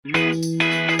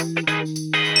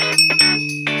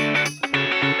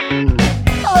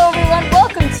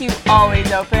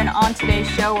on today's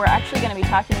show, we're actually going to be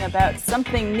talking about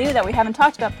something new that we haven't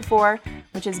talked about before,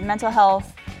 which is mental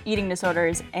health, eating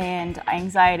disorders, and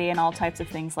anxiety, and all types of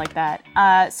things like that.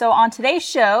 So on today's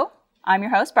show, I'm your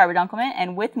host, Barbara Dunkelman,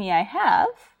 and with me I have...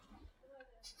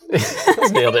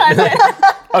 Nailed it.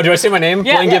 Oh, do I say my name?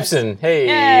 Yeah. Blaine Gibson. Hey.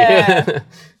 Yeah.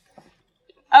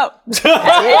 Oh. We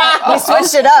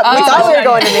switched it up. We thought we were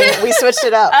going to name. We switched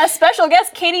it up. Special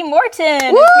guest Katie Morton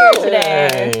is here today.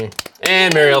 Hey.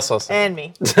 And Marielle Sosa. And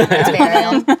me. It's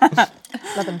Marielle.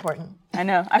 Nothing important. I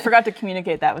know. I forgot to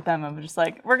communicate that with them. I was just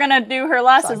like, we're going to do her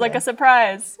last as like a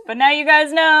surprise. But now you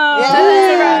guys know.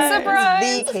 Yeah.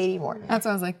 Surprise. The Katie Morton. That's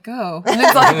why I was like, go. And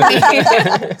it's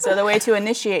like, So the way to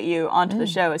initiate you onto the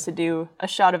show is to do a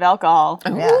shot of alcohol.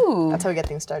 Yeah, Ooh. that's how we get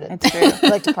things started. It's true. We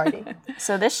like to party.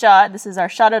 So this is our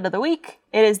shout out of the week.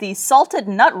 It is the salted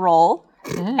nut roll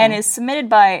and is submitted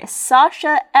by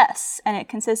Sasha S. And it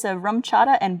consists of rum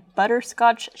chata and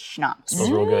butterscotch schnapps. Smells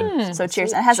real good. So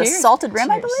cheers. And it has a Cheers. salted rim,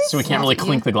 I believe. So we can't really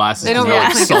clink the glasses. they don't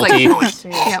because really they're think it's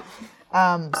salty. like,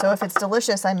 yep. So if it's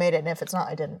delicious, I made it, and if it's not,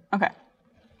 I didn't. Okay.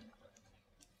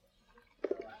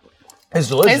 It's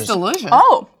delicious. It's delicious.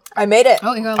 Oh, I made it.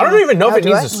 Oh, you got I don't even know if it do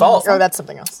needs I? the salt. Oh, that's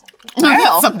something else.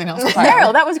 Meryl. something else.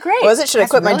 Meryl, that was great. Was it? Should I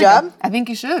quit my job? I think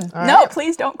you should. No,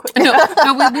 please don't quit. No, we love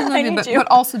I you, need but, you.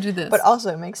 but also do this. But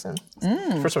also, it makes sense.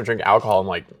 First time I drink alcohol in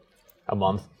like a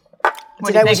month.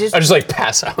 What do you think? I just like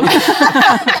pass out.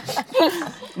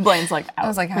 Blaine's like, I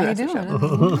was like, how you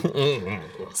doing?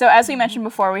 So as we mentioned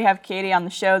before, we have Katie on the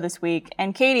show this week.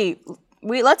 And Katie,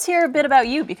 let's hear a bit about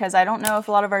you because I don't know if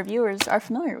a lot of our viewers are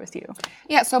familiar with you.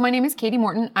 Yeah, so my name is Katie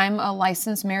Morton. I'm a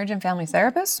licensed marriage and family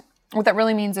therapist. What that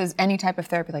really means is any type of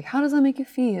therapy, like how does that make you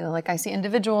feel? Like I see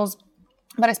individuals,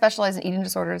 but I specialize in eating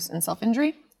disorders and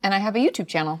self-injury. And I have a YouTube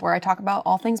channel where I talk about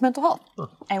all things mental health.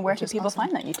 And where can people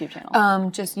find that YouTube channel?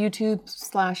 Just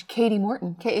YouTube/Katie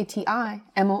Morton,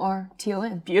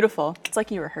 KATIMORTON. Beautiful. It's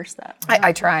like you rehearsed that.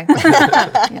 I try.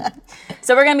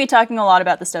 So we're going to be talking a lot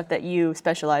about the stuff that you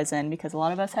specialize in because a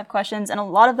lot of us have questions and a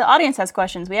lot of the audience has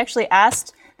questions. We actually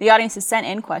asked the audience to send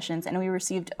in questions and we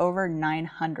received over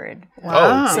 900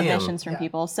 submissions from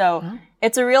people. So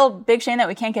it's a real big shame that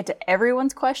we can't get to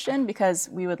everyone's question because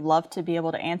we would love to be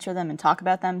able to answer them and talk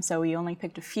about them. So we only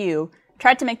picked a few,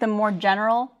 tried to make them more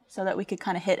general so that we could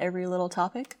kind of hit every little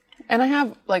topic. And I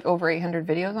have like over 800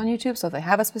 videos on YouTube, so if they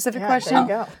have a specific there question, you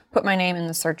go. put my name in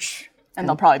the search. And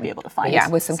they'll probably be able to find Yeah,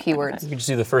 it. with some keywords. You could just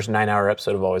do the first 9-hour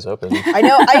episode of Always Open. I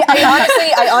know.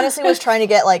 I honestly was trying to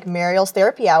get like Marielle's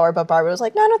therapy hour, but Barbara was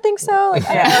like, "No, I don't think so." Like,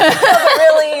 I don't know, but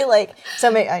really, like, so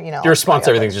you know. Your response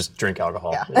to everything is just drink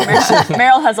alcohol. Yeah.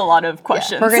 Meryl has a lot of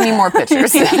questions. We're going to need more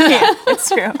pictures. Yeah, it's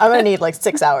true. I'm gonna need like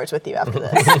 6 hours with you after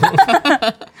this.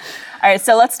 All right,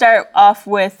 so let's start off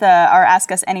with our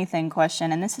Ask Us Anything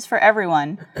question, and this is for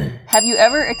everyone. Have you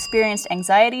ever experienced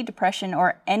anxiety, depression,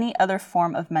 or any other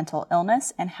form of mental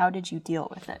illness, and how did you deal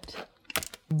with it?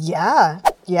 Yeah.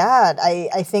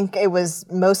 I think it was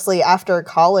mostly after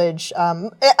college.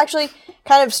 It actually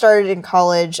kind of started in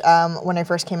college when I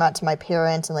first came out to my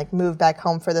parents and like moved back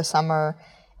home for the summer,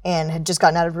 and had just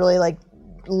gotten out of really like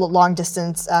long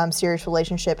distance serious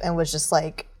relationship, and was just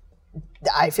like,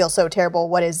 I feel so terrible.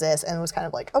 What is this? And it was kind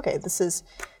of like, okay, this is,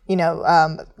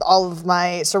 all of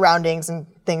my surroundings and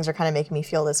things are kind of making me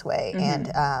feel this way.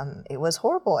 And it was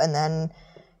horrible. And then,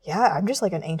 yeah, I'm just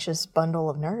like an anxious bundle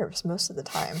of nerves most of the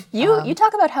time. You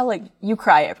talk about how like you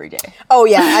cry every day. Oh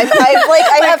yeah,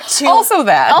 I have two. Also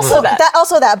that. Also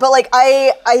that. But like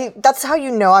I that's how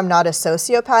you know I'm not a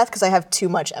sociopath because I have too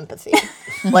much empathy.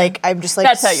 Like I'm just like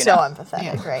That's how you so know.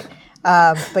 empathetic, right?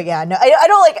 But yeah, no, I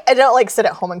don't like sit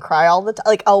at home and cry all the time.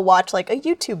 Like I'll watch like a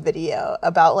YouTube video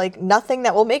about like nothing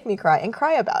that will make me cry and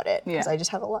cry about it because I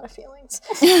just have a lot of feelings.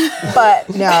 But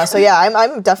no, so yeah,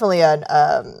 I'm definitely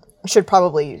should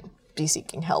probably be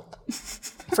seeking help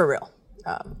for real.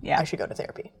 I should go to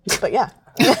therapy. But yeah.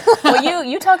 Well,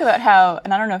 you talk about how,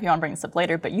 and I don't know if you want to bring this up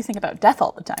later, but you think about death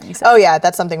all the time. You said. Oh yeah,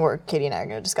 that's something where Katie and I are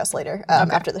going to discuss later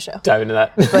after the show. Dive into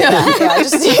that. But yeah,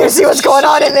 just see what's going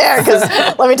on in there because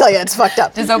let me tell you, it's fucked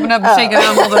up. Just open up and shake it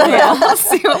out a little bit. Let's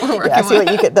see what we're working Yeah, see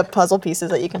with. what the puzzle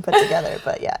pieces that you can put together.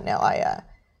 But yeah, no, I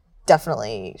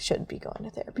definitely should be going to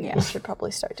therapy. Yeah. I should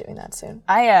probably start doing that soon.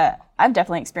 I've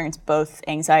definitely experienced both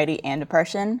anxiety and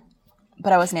depression,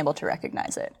 but I wasn't able to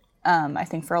recognize it. I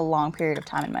think for a long period of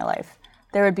time in my life.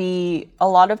 There would be a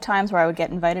lot of times where I would get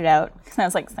invited out because I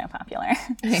was like so popular.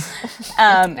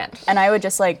 And I would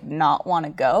just like not want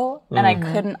to go and I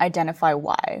couldn't identify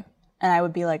why. And I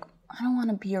would be like, I don't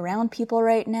want to be around people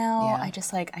right now. Yeah. I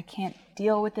just like, I can't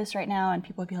deal with this right now. And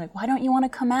people would be like, why don't you want to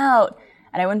come out?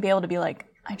 And I wouldn't be able to be like,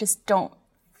 I just don't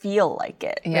feel like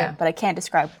it. Yeah. But I can't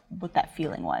describe what that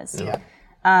feeling was. Yeah.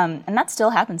 And that still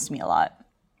happens to me a lot.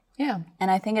 Yeah. And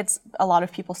I think it's a lot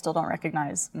of people still don't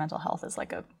recognize mental health as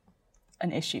like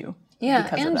an issue. Yeah,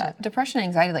 because of and that. depression and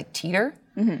anxiety like teeter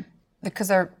because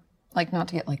they're like, not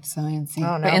to get like sciencey,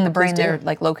 Oh, no, but in the brain please do. they're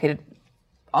like located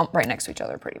right next to each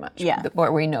other pretty much. Yeah.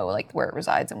 Where we know like where it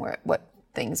resides and what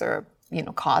things are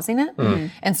causing it.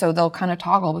 And so they'll kind of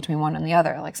toggle between one and the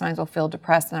other. Like sometimes we'll feel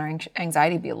depressed and our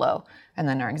anxiety be low, and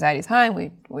then our anxiety's high and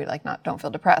we like don't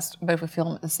feel depressed. But if we feel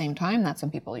them at the same time, that's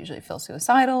when people usually feel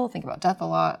suicidal, think about death a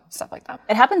lot, stuff like that.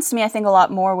 It happens to me, I think, a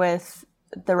lot more with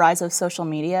the rise of social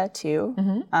media too,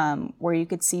 where you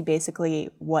could see basically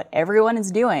what everyone is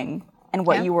doing and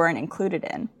what you weren't included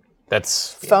in.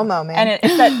 That's FOMO, man.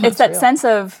 And it's that sense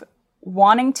of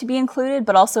wanting to be included,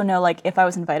 but also know, like, if I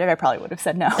was invited, I probably would have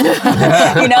said no.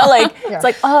 It's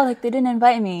like, oh, like, they didn't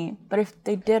invite me, but if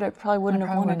they did, I probably wouldn't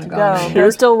have wanted to go. But I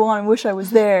still wish I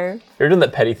was there. You're doing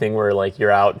that petty thing where like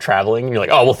you're out traveling and you're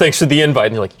like, oh well, thanks for the invite,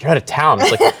 and you're like, you're out of town.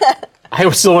 It's like, I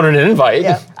still wanted an invite.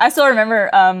 Yeah. I still remember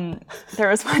there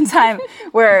was one time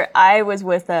where I was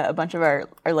with a bunch of our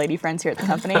lady friends here at the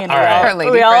company, and Our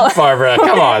lady we all Barbara,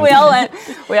 come on. we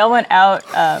all went out.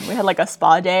 We had like a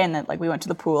spa day, and then like we went to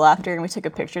the pool after, and we took a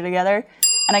picture together.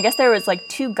 And I guess there was like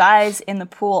 2 guys in the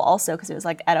pool also because it was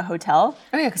like at a hotel.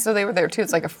 Oh yeah, so they were there too.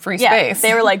 It's like a free Yeah, space.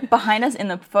 they were like behind us in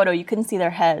the photo. You couldn't see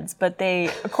their heads, but they,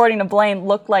 according to Blaine,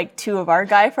 looked like 2 of our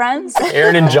guy friends.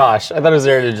 Aaron and Josh. I thought it was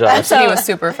Aaron and Josh. He was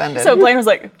super offended. So Blaine was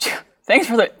like, "Thanks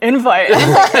for the invite."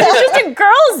 It's just a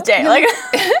girls' day. Like,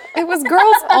 it was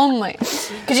girls only.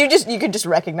 Because you could just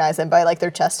recognize them by like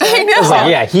their chest. I know. I was like,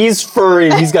 yeah, he's furry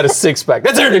and he's got a 6-pack.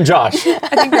 That's Aaron and Josh. I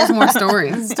think there's more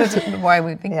stories to why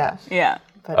we think Yeah. yeah.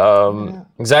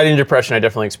 Anxiety and depression, I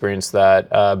definitely experienced that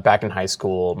back in high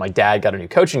school. My dad got a new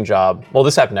coaching job. Well,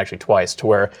 this happened actually twice, to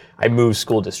where I moved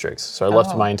school districts. So I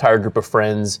left my entire group of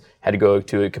friends, had to go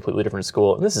to a completely different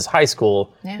school. And this is high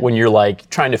school when you're like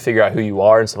trying to figure out who you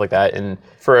are and stuff like that. And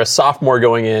for a sophomore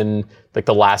going in like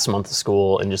the last month of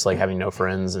school and just like having no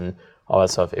friends and all that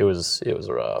stuff, it was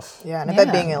rough. Yeah, and I bet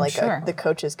Yeah, being I'm like sure. the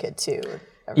coach's kid too.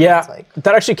 Yeah, everyone's like,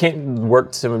 that actually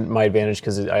worked to my advantage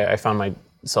because I found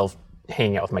myself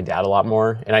hanging out with my dad a lot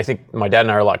more, and I think my dad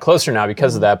and I are a lot closer now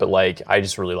because of that. But like, I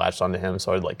just really latched onto him,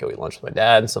 so I'd like go eat lunch with my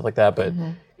dad and stuff like that. But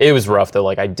it was rough though.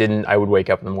 Like, I would wake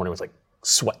up in the morning with like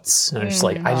sweats, and I'm just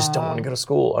like, I just don't want to go to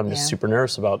school. I'm just super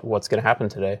nervous about what's going to happen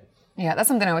today. Yeah, that's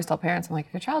something I always tell parents. I'm like,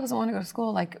 if your child doesn't want to go to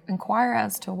school, like inquire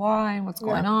as to why and what's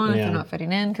going on, if they're not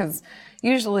fitting in. Because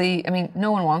usually, I mean,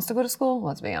 no one wants to go to school,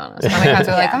 let's be honest. How many times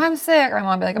they're like, I'm sick, or my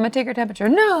mom be like, I'm going to take your temperature.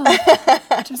 No,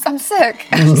 I'm sick.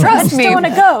 Trust me. I want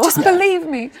to go. Just believe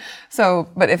me. So,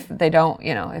 but if they don't,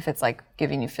 if it's like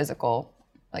giving you physical,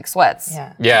 like sweats.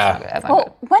 Yeah. Yeah. That's not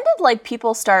Well, when did like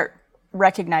people start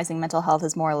recognizing mental health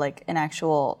as more like an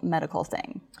actual medical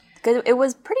thing? Because it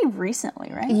was pretty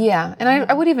recently, right? Yeah, and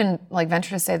I would even like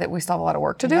venture to say that we still have a lot of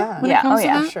work to do when Yeah. it comes Oh,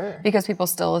 yeah. to that, Sure. because people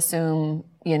still assume,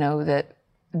 that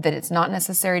it's not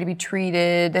necessary to be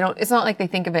treated. It's not like they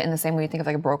think of it in the same way you think of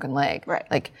like a broken leg. Right.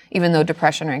 Like even though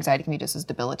depression or anxiety can be just as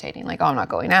debilitating, like, oh, I'm not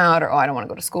going out, or oh, I don't want to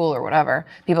go to school or whatever.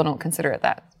 People don't consider it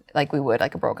that like we would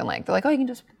like a broken leg. They're like, oh, you can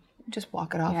just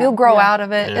walk it off. You'll grow out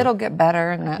of it. It'll get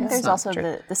better. And that's There's not also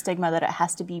true. the stigma that it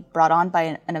has to be brought on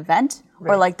by an event,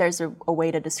 or like there's a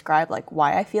way to describe like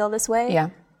why I feel this way. Yeah.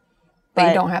 But you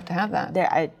But don't have to have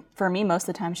that. For me, most of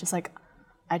the time, it's just like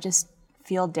I just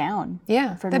feel down.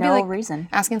 Yeah. For That'd be no like reason.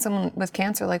 Asking someone with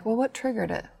cancer, like, well, what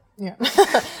triggered it? yeah.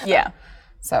 Yeah.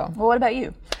 So Well, what about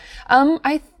you?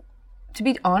 To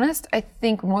be honest, I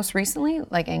think most recently,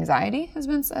 like anxiety has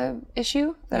been an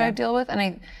issue that I deal with,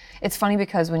 and it's funny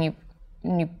because when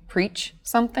you preach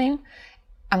something,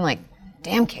 I'm like,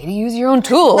 damn, Katie, use your own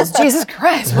tools. Jesus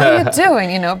Christ, what are you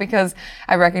doing? Because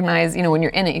I recognize, when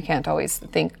you're in it, you can't always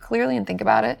think clearly and think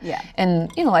about it. Yeah. And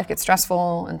life gets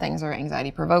stressful and things are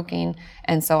anxiety provoking,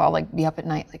 and so I'll like be up at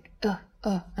night like,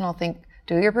 and I'll think,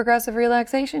 do your progressive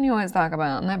relaxation you always talk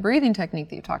about, and that breathing technique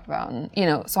that you talked about, and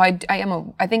so I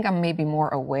think I'm maybe more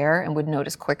aware and would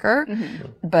notice quicker,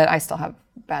 but I still have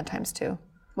bad times too.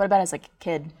 What about as like a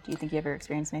kid? Do you think you ever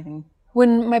experienced anything?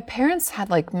 When my parents had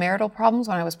like marital problems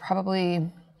when I was probably,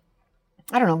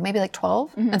 I don't know, maybe like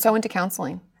 12, and so I went to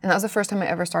counseling. And that was the first time I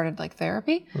ever started like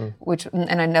therapy,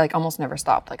 and I like almost never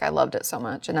stopped. Like I loved it so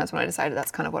much, and that's when I decided that's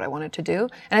kind of what I wanted to do.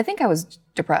 And I think I was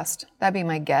depressed. That'd be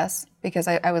my guess, because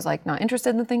I was like not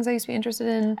interested in the things I used to be interested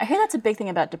in. I hear that's a big thing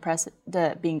about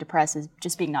being depressed is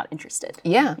just being not interested.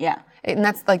 Yeah. Yeah. And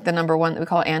that's like the number one, we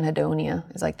call it anhedonia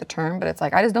is like the term, but it's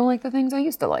like, I just don't like the things I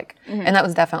used to like. And that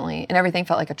was definitely, and everything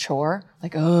felt like a chore.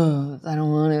 Like, oh, I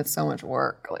don't want it. It's so much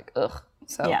work. Like, ugh.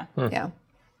 So, Yeah. yeah.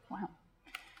 Wow.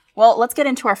 Well, let's get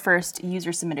into our first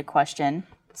user submitted question.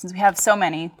 since we have so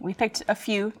many, we picked a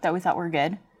few that we thought were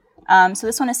good. So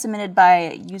this one is submitted by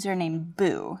a user named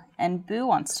Boo, and Boo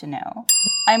wants to know,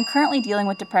 I am currently dealing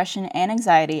with depression and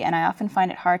anxiety, and I often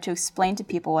find it hard to explain to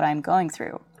people what I'm going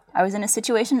through. I was in a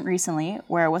situation recently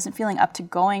where I wasn't feeling up to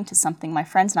going to something my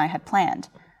friends and I had planned.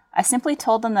 I simply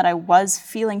told them that I was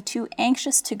feeling too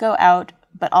anxious to go out,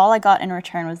 but all I got in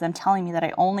return was them telling me that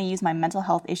I only use my mental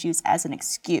health issues as an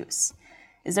excuse.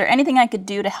 Is there anything I could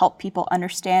do to help people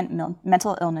understand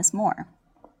mental illness more?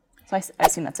 So I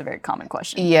assume that's a very common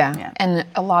question. Yeah. And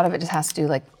a lot of it just has to do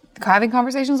like having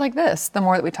conversations like this. The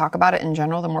more that we talk about it in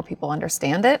general, the more people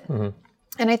understand it. Mm-hmm.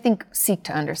 And I think seek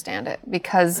to understand it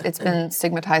because it's been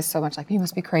stigmatized so much, like you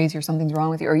must be crazy or something's wrong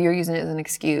with you, or you're using it as an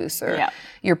excuse, or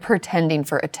you're pretending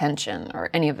for attention, or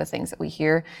any of the things that we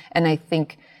hear. And I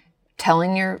think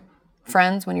telling your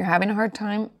friends when you're having a hard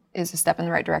time is a step in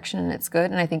the right direction, and it's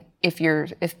good. And I think if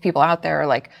people out there are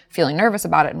like feeling nervous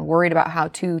about it and worried about how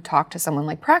to talk to someone,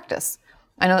 like practice.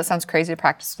 I know that sounds crazy to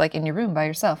practice like in your room by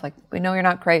yourself. Like, we know you're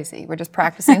not crazy. We're just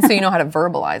practicing so you know how to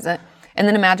verbalize it. And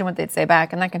then imagine what they'd say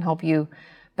back, and that can help you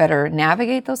better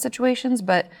navigate those situations.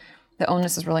 But the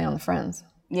onus is really on the friends.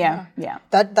 Yeah.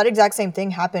 That exact same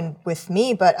thing happened with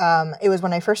me, but it was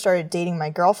when I first started dating my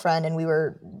girlfriend, and we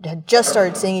had just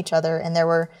started seeing each other, and there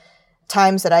were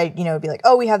times that I, would be like,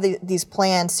 oh, we have these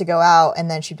plans to go out, and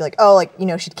then she'd be like, oh, like,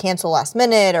 she'd cancel last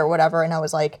minute or whatever, and I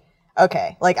was like,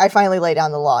 okay, like, I finally laid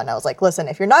down the law, and I was like, listen,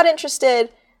 if you're not interested,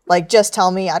 like, just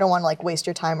tell me, I don't want to, like, waste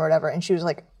your time or whatever, and she was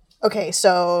like, okay,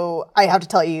 so I have to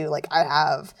tell you, like, I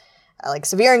have, like,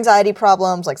 severe anxiety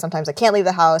problems, like, sometimes I can't leave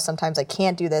the house, sometimes I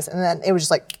can't do this, and then it was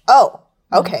just like, oh,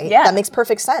 okay, that makes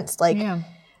perfect sense, like, and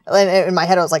in my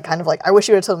head I was like, kind of like, I wish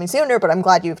you would have told me sooner, but I'm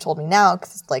glad you've told me now,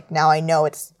 because, like, now I know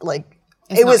it's, like,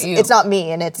 it's not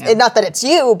me, and it's not that it's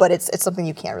you, but it's something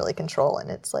you can't really control, and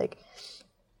it's like,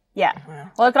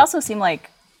 well, it could also seem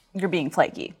like you're being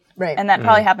flaky, right? And that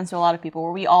probably happens to a lot of people,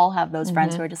 where we all have those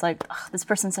friends who are just like, this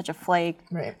person's such a flake.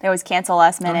 Right. They always cancel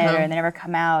last minute, or they never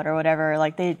come out, or whatever.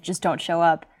 Like, they just don't show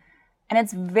up, and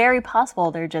it's very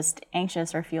possible they're just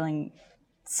anxious or feeling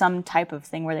some type of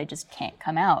thing where they just can't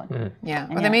come out. Yeah,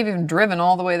 or they may have even driven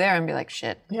all the way there and be like,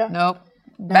 shit, nope.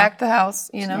 Back to the house,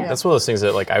 That's one of those things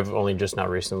that, like, I've only just now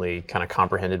recently kind of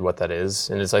comprehended what that is.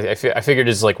 And it's like, I figured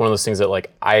it's like one of those things that,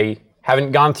 like, I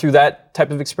haven't gone through that type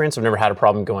of experience. I've never had a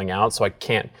problem going out, so I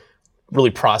can't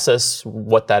really process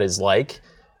what that is like.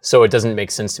 So it doesn't make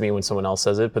sense to me when someone else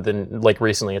says it. But then, like,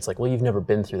 recently it's like, well, you've never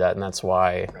been through that, and that's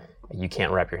why you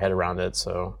can't wrap your head around it.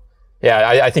 So yeah,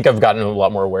 I think I've gotten a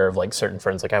lot more aware of, like, certain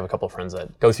friends. Like, I have a couple of friends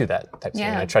that go through that type of thing.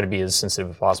 And I try to be as sensitive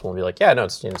as possible and be like, yeah, no,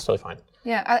 it's totally fine.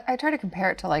 Yeah, I try to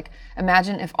compare it to, like,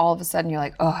 imagine if all of a sudden you're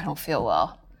like, oh, I don't feel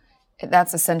well.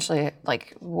 That's essentially,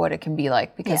 like, what it can be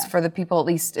like. Because for the people, at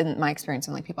least in my experience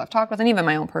and, like, people I've talked with, and even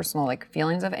my own personal, like,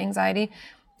 feelings of anxiety,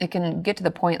 it can get to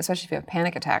the point, especially if you have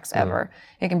panic attacks ever,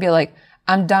 it can be like,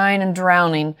 I'm dying and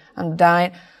drowning. I'm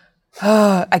dying.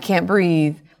 I can't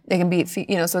breathe. It can be,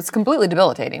 so it's completely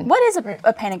debilitating. What is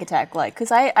a panic attack like?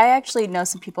 Because I actually know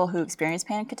some people who experience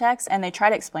panic attacks, and they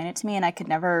try to explain it to me, and I could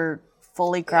never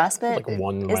fully grasp it. Like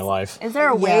one in my life. Is there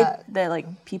a way that,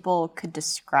 like, people could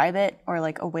describe it, or,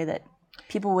 like, a way that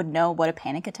people would know what a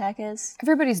panic attack is?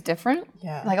 Everybody's different.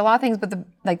 Yeah. Like, a lot of things, but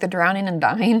the drowning and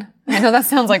dying, I know that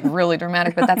sounds like really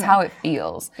dramatic, but that's how it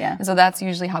feels. Yeah. And so that's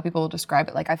usually how people will describe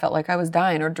it. Like, I felt like I was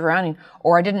dying or drowning,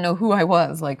 or I didn't know who I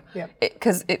was. Like,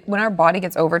 because when our body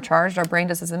gets overcharged, our brain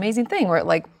does this amazing thing where,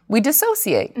 like, we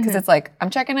dissociate, because it's like, I'm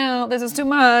checking out, this is too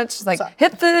much. It's like,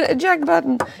 hit the eject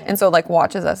button. And so, like,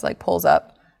 watches us, like, pulls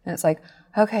up, and it's like,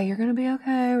 okay, you're gonna be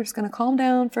okay. We're just gonna calm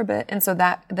down for a bit. And so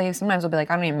that they sometimes will be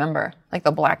like, I don't even remember. Like,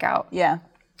 they'll black out. Yeah.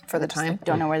 For the time.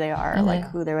 Don't know where they are, or, like,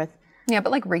 who they're with. Yeah,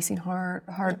 but, like, racing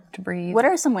hard to breathe. What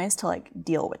are some ways to, like,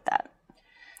 deal with that?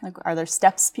 Like, are there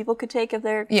steps people could take if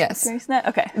they're experiencing that?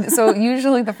 Okay. So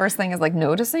usually the first thing is, like,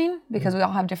 noticing, because we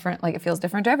all have different, like, it feels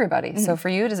different to everybody. So for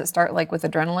you, does it start, like, with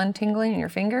adrenaline tingling in your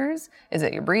fingers? Is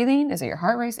it your breathing? Is it your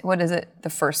heart racing? What is it, the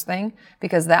first thing?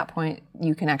 Because at that point,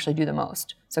 you can actually do the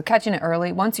most. So catching it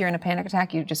early, once you're in a panic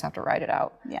attack, you just have to ride it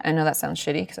out. Yeah. I know that sounds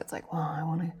shitty, because it's like, well, I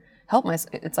want to help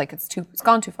myself. It's like, it's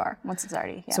gone too far. Once it's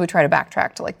already, So we try to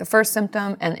backtrack to, like, the first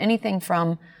symptom, and anything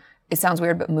from, it sounds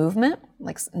weird, but movement,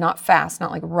 like, not fast,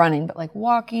 not like running, but like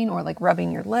walking or like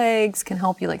rubbing your legs can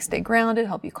help you, like, stay grounded,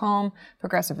 help you calm.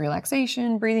 Progressive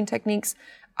relaxation, breathing techniques,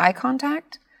 eye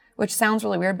contact, which sounds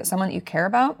really weird, but someone that you care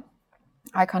about,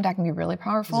 eye contact can be really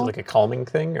powerful. Is it like a calming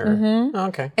thing, or? Oh,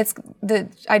 okay.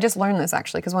 I just learned this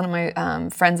actually because one of my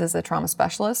friends is a trauma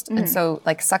specialist, and so,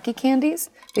 like, sucky candies,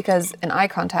 because an eye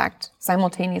contact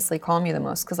simultaneously calm you the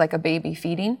most, because, like, a baby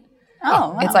feeding,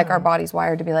 Oh, wow. It's like our body's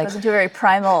wired to be like, into a very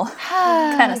primal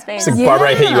kind of space. It's like, Barbara,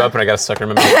 I hit you up and I got to suck her in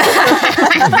my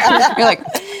mouth. you're like,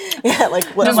 Yeah, like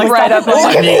what? just I'm like, right up.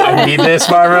 I need this,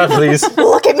 Barbara, please.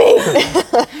 look at me.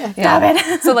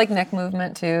 Yeah. So like neck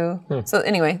movement too. So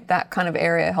anyway, that kind of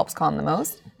area helps calm the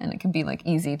most, and it can be like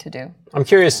easy to do. I'm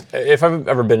curious if I've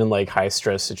ever been in like high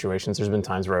stress situations. There's been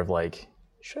times where I've like,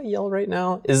 should I yell right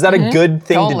now? Is that a good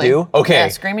thing Totally. to do? Okay. Yeah,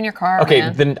 scream in your car. Okay,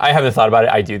 man. then I haven't thought about it.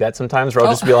 I do that sometimes where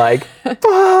I'll just be like,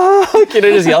 fuck, and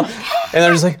I just yell. And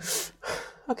they're just like,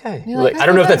 okay. like, I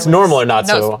don't know if that's normal or not,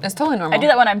 No, so. it's totally normal. I do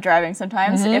that when I'm driving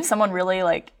sometimes. If someone really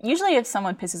usually if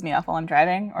someone pisses me off while I'm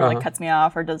driving or like cuts me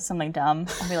off or does something dumb,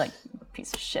 I'll be like,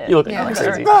 piece of shit. You look Yeah, like like,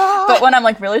 crazy. But when I'm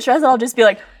like really stressed, I'll just be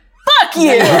like, fuck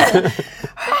you!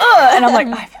 And I'm like,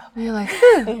 I feel You're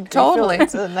like, totally.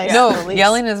 It's a nice No, release.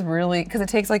 yelling is really, because it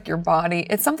takes like your body,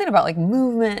 it's something about like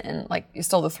movement and like you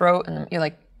still the throat and then you're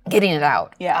like getting it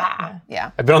out. yeah.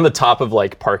 Yeah. I've been on the top of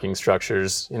like parking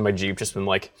structures in my Jeep, just been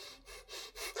like,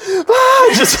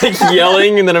 just like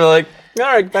yelling, and then I'm like, all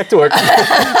right, back to work.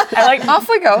 I like Off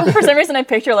we go. for some reason I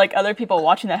picture like other people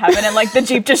watching that happen and like the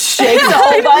Jeep just shakes a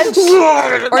whole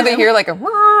bunch. Or they hear like a,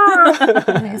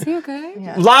 like, is he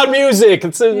okay? Loud music.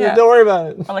 Don't worry about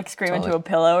it. Or like scream into a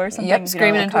pillow or something. Yep, if you don't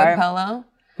screaming have into car. a pillow.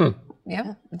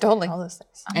 Yeah, totally. All those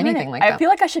things. Anything like I that. feel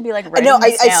like I should be like writing No, I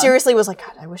this down. seriously was like,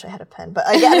 God, I wish I had a pen. But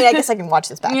I mean, I guess I can watch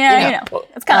this back. Yeah, you know.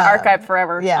 It's kind of archived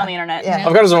forever yeah, on the internet. yeah.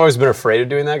 I've kind of always been afraid of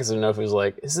doing that because I didn't know if it was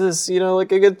like, is this,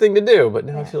 like a good thing to do? But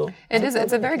now I feel. It is.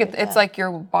 It's a very good. It's like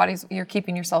your body's. You're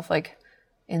keeping yourself like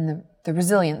in the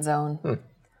resilient zone.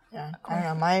 Yeah, I don't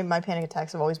know. My panic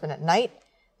attacks have always been at night.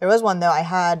 There was one though I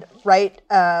had right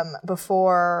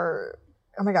before.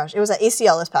 Oh my gosh, it was at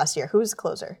ACL this past year. Who was the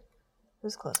closer?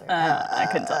 Who's the closer? I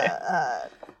couldn't tell you.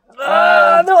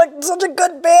 They're like such a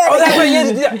good band.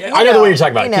 I know the way you're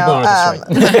talking about. You Keep going know,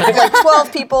 with the story. like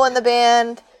 12 people in the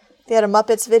band. They had a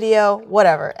Muppets video.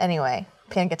 Whatever. Anyway,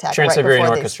 panic attack. Trans-Siberian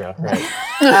right Orchestra. Right.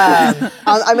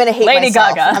 I'm gonna hate Lady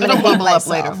myself. Gaga. I'm gonna It'll hate bubble up myself.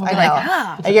 later. We'll I be know.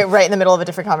 like, I get right in the middle of a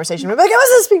different conversation. I'm like, it was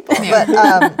this people.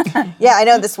 But yeah, I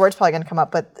know this word's probably gonna come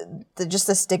up. But just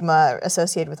the stigma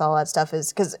associated with all that stuff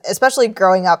is because, especially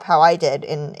growing up how I did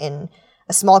in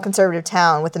a small conservative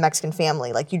town with a Mexican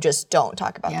family, like you just don't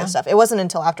talk about this stuff. It wasn't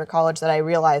until after college that I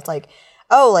realized, like,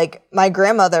 oh, like my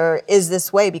grandmother is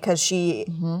this way because she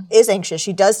is anxious.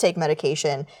 She does take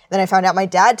medication. Then I found out my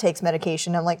dad takes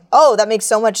medication. I'm like, oh, that makes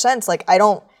so much sense. Like I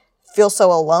don't feel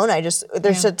so alone.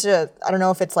 There's such a, I don't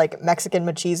know if it's like Mexican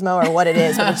machismo or what it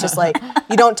is, but it's just like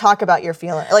you don't talk about your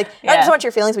feelings. Like not so much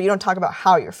your feelings, but you don't talk about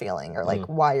how you're feeling or like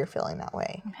why you're feeling that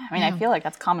way. I mean, I feel like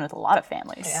that's common with a lot of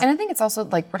families. And I think it's also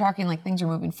like we're talking like things are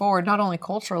moving forward, not only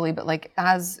culturally, but like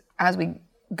as we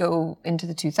go into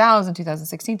the 2000s,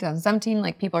 2016, 2017,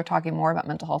 like people are talking more about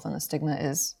mental health and the stigma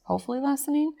is hopefully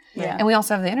lessening. Yeah. And we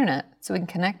also have the internet, so we can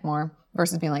connect more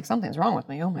versus being like, something's wrong with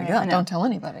me. Oh my God, don't tell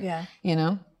anybody. Yeah. You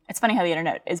know? It's funny how the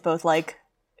internet is both like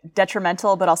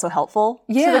detrimental but also helpful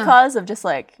to the Yeah. cause of just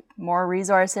like more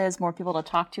resources, more people to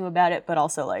talk to about it, but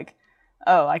also like,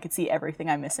 oh, I could see everything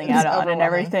I'm missing out on and overwhelming.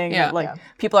 everything Yeah. that like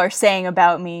people are saying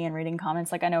about me and reading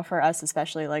comments. Like I know for us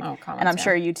especially, like, comments, and I'm yeah.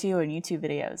 sure you too, and YouTube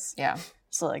videos. Yeah.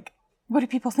 So like, what do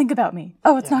people think about me?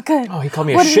 Oh, it's not good. Oh, he called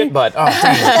me a shit butt. Oh,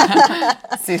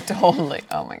 dang. See, totally.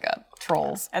 Oh my God.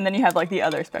 Trolls. And then you have like the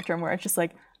other spectrum where it's just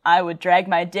like, I would drag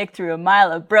my dick through a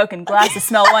mile of broken glass to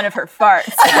smell one of her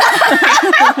farts.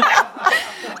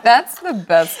 That's the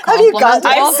best you compliment. got- of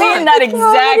all I've seen time. that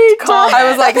exact comment. I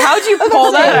was like, how'd you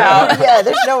pull that out? Yeah,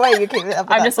 there's no way you keep it up.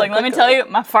 with I'm that just so like, let me quickly. tell you,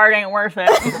 my fart ain't worth it.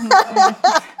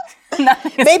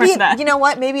 Nothing is Maybe worth that. you know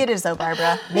what? Maybe it is though,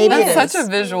 Barbara. Maybe it That's is. such a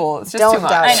visual. It's just Don't too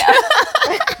much. doubt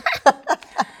it.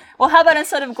 Well, how about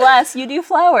instead of glass, you do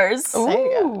flowers? There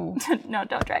you go. No,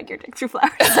 don't drag your dick through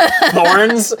flowers.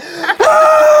 Thorns.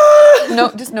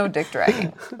 No, just no dick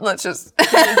dragging. Let's just.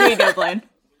 Here you go, Blaine.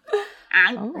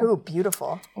 Ooh,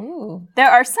 beautiful. There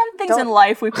are some things in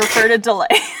life we prefer to delay,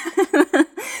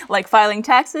 like filing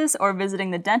taxes or visiting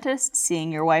the dentist.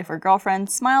 Seeing your wife or girlfriend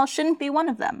smile shouldn't be one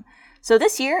of them. So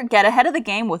this year, get ahead of the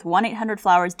game with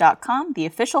 1-800-Flowers.com, the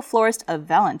official florist of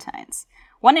Valentine's.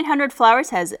 1-800-Flowers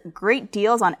has great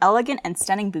deals on elegant and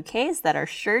stunning bouquets that are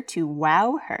sure to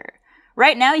wow her.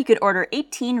 Right now, you could order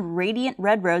 18 radiant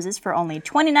red roses for only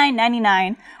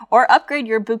 $29.99 or upgrade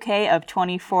your bouquet of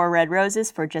 24 red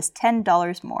roses for just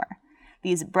 $10 more.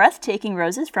 These breathtaking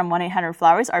roses from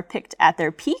 1-800-Flowers are picked at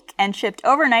their peak and shipped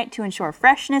overnight to ensure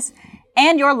freshness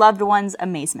and your loved one's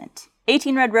amazement.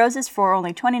 18 red roses for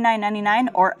only $29.99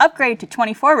 or upgrade to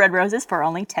 24 red roses for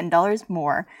only $10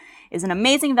 more is an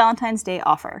amazing Valentine's Day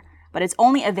offer, but it's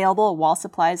only available while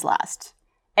supplies last.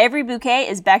 Every bouquet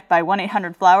is backed by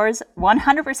 1-800-Flowers,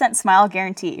 100% smile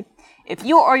guarantee. If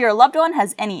you or your loved one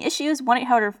has any issues,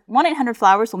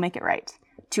 1-800-Flowers will make it right.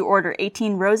 To order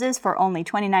 18 roses for only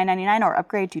 $29.99 or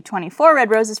upgrade to 24 red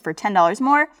roses for $10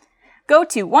 more, go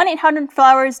to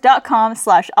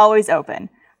 1-800-Flowers.com/alwaysopen.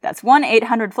 That's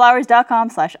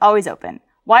 1-800-Flowers.com/alwaysopen.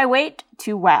 Why wait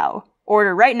to wow?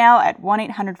 Order right now at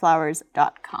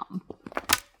 1-800-Flowers.com.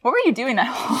 What were you doing that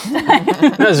whole time?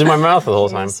 I was in my mouth the whole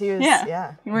time.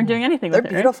 Yeah. You weren't doing anything They're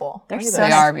with it, right? beautiful. They're Look at so those.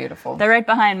 They are beautiful. They're right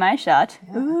behind my shot.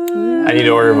 I need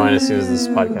to order mine as soon as this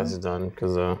podcast is done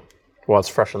because, well, it's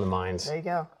fresh on the minds. There you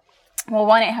go. Well,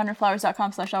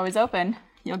 1-800-Flowers.com/alwaysopen.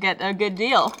 You'll get a good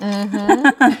deal.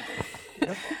 Mm-hmm.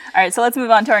 All right, so let's move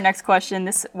on to our next question.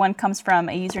 This one comes from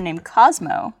a user named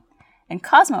Cosmo. And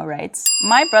Cosmo writes,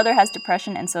 my brother has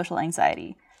depression and social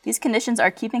anxiety. These conditions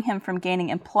are keeping him from gaining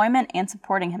employment and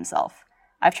supporting himself.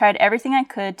 I've tried everything I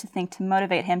could to think to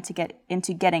motivate him to get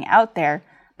into getting out there,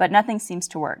 but nothing seems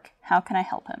to work. How can I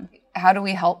help him? How do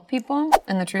we help people?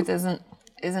 And the truth isn't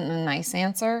a nice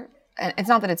answer. And it's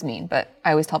not that it's mean, but I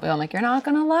always tell people, I'm like, you're not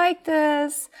gonna like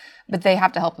this. But they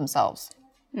have to help themselves.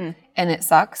 And it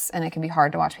sucks, and it can be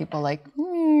hard to watch people like,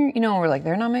 we're like,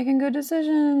 they're not making good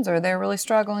decisions, or they're really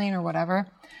struggling, or whatever.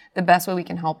 The best way we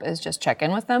can help is just check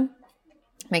in with them,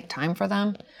 make time for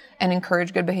them, and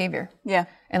encourage good behavior. Yeah.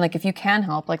 And like, if you can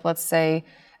help, like, let's say,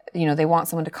 they want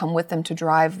someone to come with them, to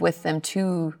drive with them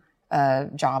to a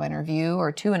job interview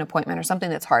or to an appointment or something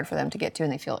that's hard for them to get to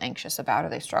and they feel anxious about or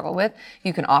they struggle with,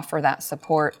 you can offer that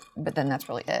support, but then that's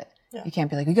really it. Yeah. You can't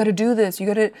be like, you got to do this,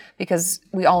 because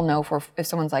we all know if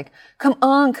someone's like, come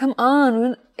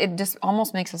on, it just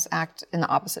almost makes us act in the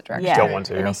opposite direction. Yeah. Don't want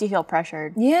to. It makes you feel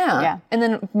pressured. Yeah. Yeah. And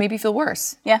then maybe feel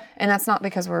worse. Yeah. And that's not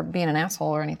because we're being an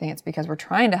asshole or anything. It's because we're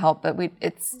trying to help, but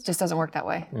it just doesn't work that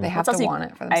way. They have to want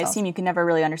it for I themselves. assume you can never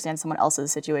really understand someone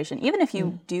else's situation. Even if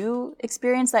you do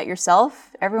experience that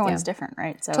yourself, everyone's different,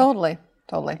 right? So Totally.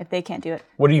 if they can't do it.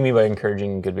 What do you mean by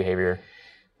encouraging good behavior?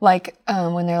 Like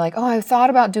when they're like, oh, I've thought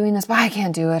about doing this, but I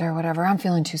can't do it or whatever. I'm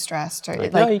feeling too stressed. Or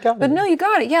no, you got it. But no, you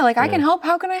got it. Yeah, like I can help.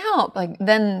 How can I help? Like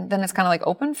then it's kind of like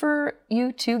open for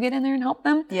you to get in there and help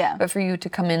them. Yeah. But for you to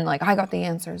come in like, I got the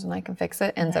answers and I can fix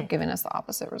it, ends up giving us the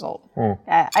opposite result.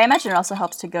 I imagine it also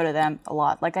helps to go to them a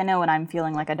lot. Like I know when I'm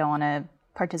feeling like I don't want to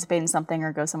participate in something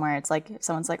or go somewhere, it's like if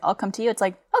someone's like, I'll come to you, it's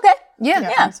like, okay. Yeah.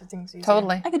 Makes things easier.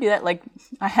 Totally. I could do that. Like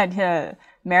I had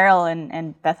Meryl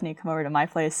and Bethany come over to my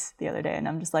place the other day, and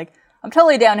I'm just like, I'm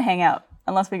totally down to hang out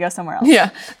unless we go somewhere else. Yeah.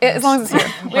 As long as it's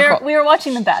here. We were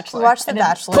watching The Bachelor. Watch The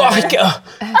Bachelor.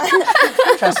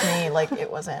 Trust me, like it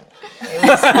wasn't.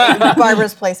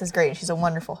 Barbara's place is great. She's a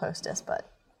wonderful hostess, but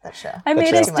that show. I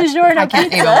made us Too much. DiGiorno I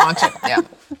can't even pizza. watch it.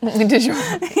 Yeah. Did you?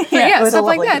 Yeah, was a stuff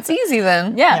like lovely that. It's easy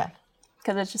then. Yeah,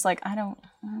 because it's just like I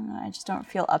just don't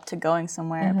feel up to going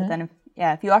somewhere. But then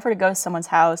if you offer to go to someone's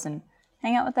house and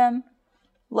hang out with them,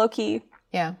 low key.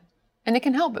 Yeah. And it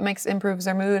can help. It improves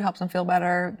their mood, helps them feel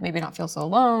better, maybe not feel so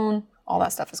alone. All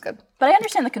that stuff is good. But I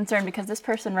understand the concern because this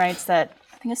person writes that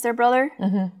I think it's their brother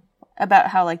about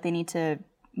how like they need to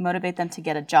motivate them to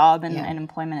get a job and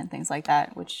employment and things like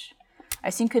that, which I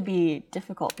assume could be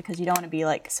difficult because you don't want to be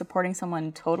like supporting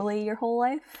someone totally your whole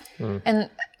life. And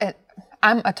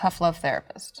I'm a tough love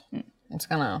therapist. I'm just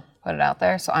going to put it out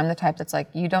there. So I'm the type that's like,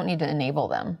 you don't need to enable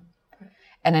them.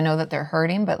 And I know that they're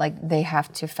hurting, but like they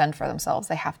have to fend for themselves.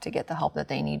 They have to get the help that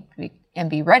they need and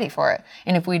be ready for it.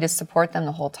 And if we just support them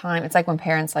the whole time, it's like when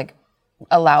parents like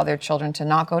allow their children to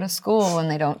not go to school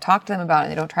and they don't talk to them about it,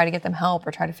 and they don't try to get them help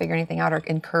or try to figure anything out or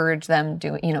encourage them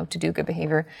to do good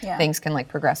behavior, things can like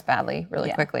progress badly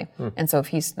really quickly. And so if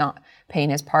he's not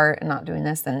paying his part and not doing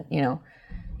this, then,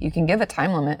 you can give a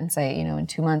time limit and say, in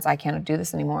 2 months, I can't do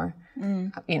this anymore,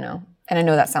 And I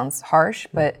know that sounds harsh,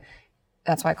 but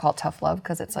that's why I call it tough love,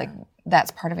 because it's like that's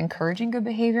part of encouraging good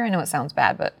behavior. I know it sounds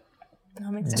bad, but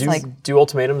Do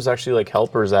ultimatums actually like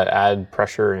help, or does that add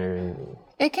pressure?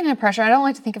 It can add pressure. I don't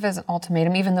like to think of it as an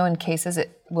ultimatum, even though in cases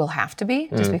it will have to be,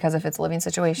 just because if it's a living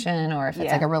situation or if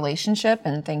it's like a relationship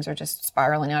and things are just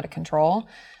spiraling out of control.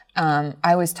 I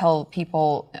always tell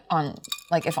people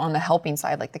if on the helping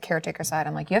side, like the caretaker side,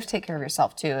 I'm like, you have to take care of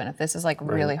yourself too. And if this is like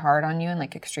really hard on you and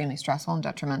like extremely stressful and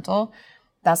detrimental,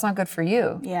 that's not good for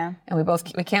you. Yeah. And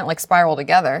we can't like spiral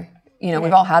together.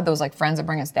 We've all had those like friends that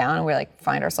bring us down and we like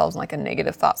find ourselves in like a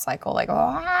negative thought cycle, like,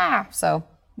 so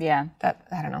Yeah. that,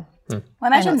 I don't know. Well, I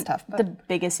imagine it's tough, but- the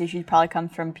biggest issue probably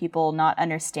comes from people not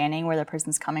understanding where the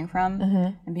person's coming from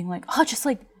and being like, just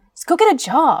go get a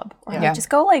job. Or like, just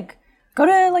go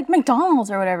to like McDonald's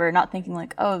or whatever, not thinking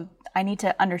like, I need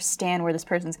to understand where this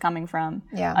person's coming from,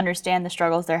 understand the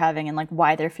struggles they're having and like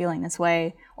why they're feeling this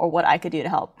way or what I could do to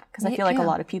help. Because I feel like a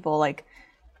lot of people like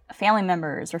family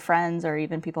members or friends or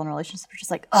even people in relationships are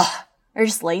just like, ugh, they're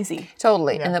just lazy.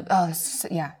 Totally. And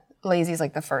lazy is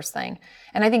like the first thing.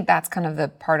 And I think that's kind of the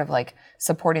part of like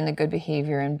supporting the good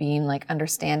behavior and being like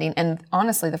understanding. And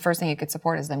honestly, the first thing you could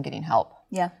support is them getting help.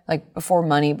 Yeah. Like before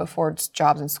money, before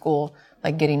jobs in school,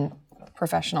 like getting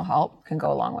professional help can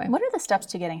go a long way. What are the steps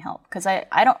to getting help? Because I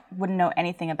wouldn't know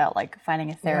anything about like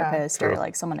finding a therapist or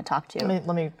like someone to talk to.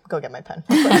 Let me go get my pen.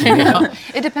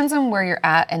 It depends on where you're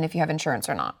at and if you have insurance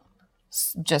or not.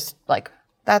 Just like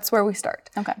that's where we start.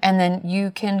 Okay. And then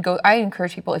you can go. I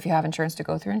encourage people, if you have insurance, to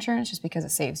go through insurance just because it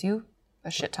saves you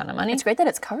a shit ton of money. It's great that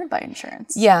it's covered by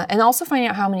insurance. Yeah, and also finding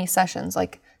out how many sessions.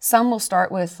 Like some will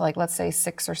start with like, let's say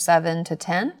 6 or 7 to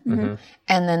 10. Mm-hmm.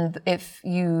 And then if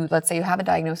you, let's say you have a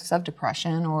diagnosis of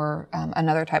depression or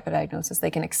another type of diagnosis,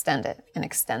 they can extend it and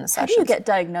extend the sessions. How do you get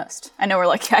diagnosed? I know we're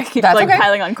like, I keep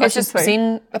piling on questions. It's just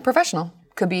seeing a professional.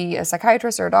 Could be a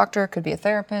psychiatrist or a doctor, could be a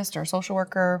therapist or a social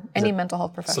worker, any mental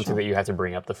health professional. Something that you have to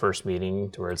bring up the first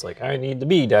meeting to where it's like, I need to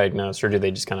be diagnosed, or do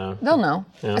they just kind of... They'll know.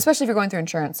 Yeah. Especially if you're going through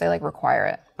insurance, they like require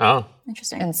it. Oh.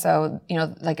 Interesting. And so, you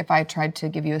know, like if I tried to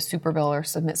give you a super bill or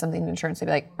submit something to insurance, they'd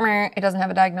be like, meh, it doesn't have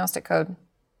a diagnostic code.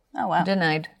 Oh, wow.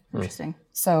 Denied. Interesting.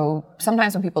 So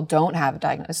sometimes when people don't have a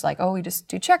diagnosis, like, oh, we just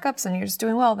do checkups and you're just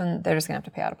doing well, then they're just gonna have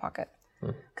to pay out of pocket.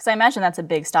 Because I imagine that's a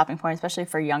big stopping point, especially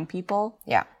for young people.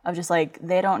 Yeah. Of just like,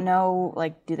 they don't know,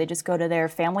 like, do they just go to their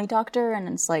family doctor and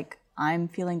it's like, I'm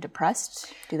feeling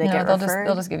depressed? Do they get referred?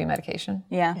 They'll just give you medication.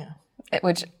 Yeah.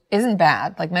 Which isn't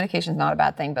bad. Like medication's not a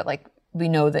bad thing, but like we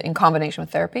know that in combination with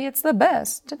therapy, it's the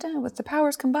best. Ta-da, with the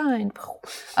powers combined.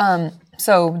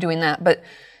 So doing that.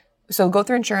 So go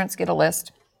through insurance, get a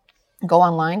list, go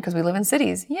online because we live in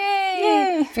cities.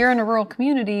 Yay! If you're in a rural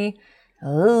community,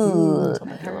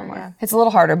 it's a little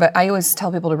harder, but I always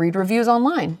tell people to read reviews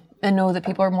online and know that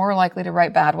people are more likely to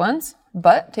write bad ones,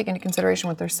 but take into consideration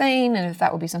what they're saying and if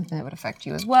that would be something that would affect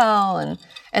you as well, and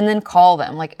then call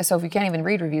them. Like, so if you can't even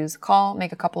read reviews, call,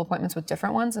 make a couple appointments with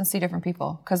different ones and see different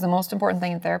people, because the most important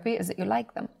thing in therapy is that you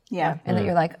like them. Yeah. And that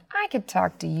you're like, I could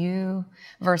talk to you,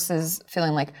 versus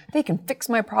feeling like they can fix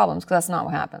my problems, because that's not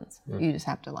what happens. You just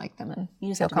have to like them and You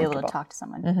just feel have to be able to comfortable. talk to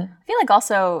someone. I feel like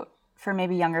also for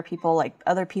maybe younger people, like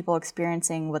other people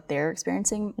experiencing what they're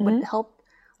experiencing would help,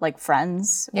 like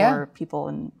friends or people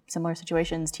in similar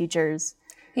situations, teachers.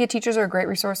 Yeah, teachers are a great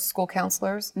resource, school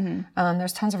counselors.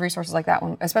 There's tons of resources like that,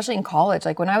 especially in college.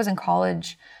 Like when I was in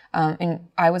college,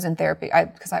 I was in therapy,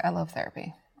 because I love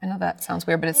therapy. I know that sounds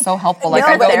weird, but it's so helpful. Like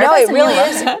No, it really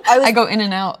is. I go in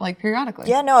and out like periodically.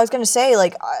 Yeah, no, I was gonna say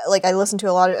like I listen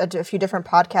to a few different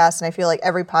podcasts, and I feel like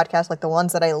every podcast, like the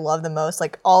ones that I love the most,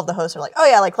 like all of the hosts are like, oh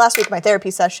yeah, like last week my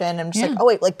therapy session. I'm just like, oh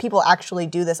wait, like people actually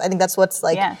do this. I think that's what's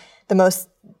like the most,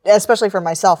 especially for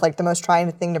myself, like the most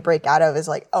trying thing to break out of is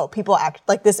like, oh, people act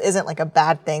like this isn't like a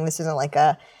bad thing. This isn't like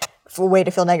a way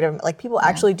to feel negative. Like people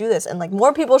actually do this, and like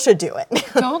more people should do it.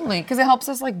 Totally, because it helps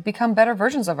us like become better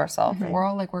versions of ourselves. We're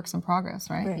all like works in progress,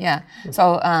 right? Yeah.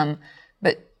 So,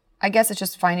 but I guess it's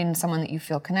just finding someone that you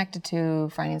feel connected to,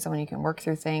 finding someone you can work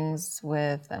through things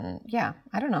with, and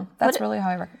I don't know. That's really how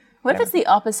I recommend. What if it's the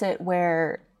opposite,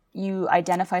 where you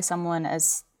identify someone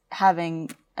as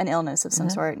having an illness of some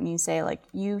sort, and you say like,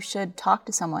 you should talk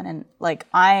to someone, and like,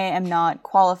 I am not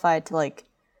qualified to like,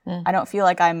 I don't feel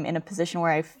like I'm in a position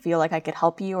where I feel like I could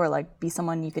help you or like be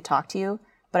someone you could talk to,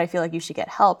 but I feel like you should get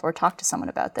help or talk to someone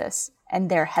about this, and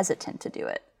they're hesitant to do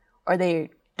it, or they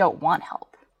don't want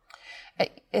help.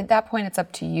 At that point, it's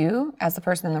up to you as the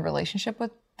person in the relationship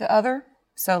with the other.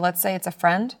 So let's say it's a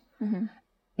friend.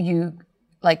 You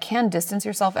like can distance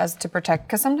yourself as to protect,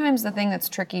 because sometimes the thing that's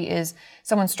tricky is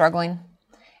someone's struggling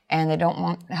and they don't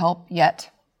want help yet,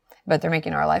 but they're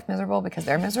making our life miserable because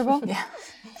they're miserable.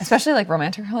 Especially like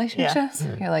romantic relationships.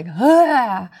 You're like,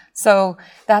 ah. So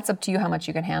that's up to you how much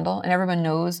you can handle. And everyone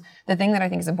knows, the thing that I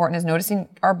think is important is noticing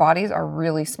our bodies are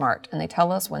really smart, and they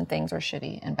tell us when things are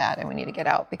shitty and bad and we need to get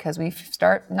out, because we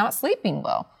start not sleeping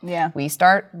well. We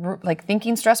start like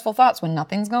thinking stressful thoughts when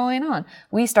nothing's going on.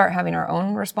 We start having our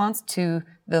own response to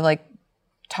the like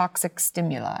toxic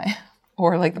stimuli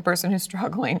or like the person who's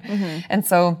struggling. And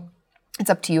so it's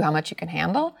up to you how much you can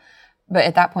handle. But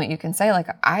at that point, you can say, like,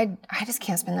 I just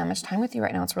can't spend that much time with you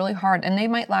right now. It's really hard. And they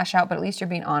might lash out, but at least you're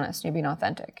being honest. You're being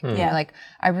authentic. Yeah. Like,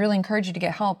 I really encourage you to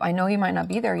get help. I know you might not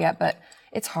be there yet, but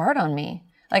it's hard on me.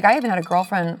 Like, I even had a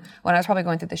girlfriend when I was probably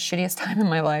going through the shittiest time in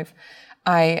my life.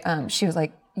 She was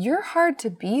like, you're hard to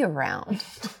be around.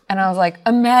 And I was like,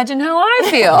 imagine how I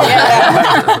feel.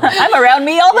 I'm around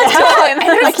me all the time.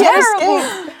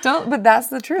 It's terrible. But that's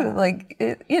the truth. Like,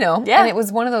 and it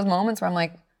was one of those moments where I'm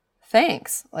like,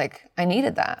 thanks. Like, I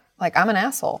needed that. like I'm an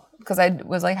asshole because I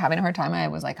was like having a hard time. I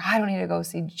was like, I don't need to go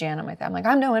see Janet like that. I'm like,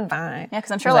 I'm doing fine. Yeah,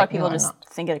 because I'm sure a lot of people just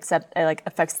think it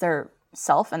affects their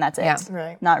self and that's it. Yeah.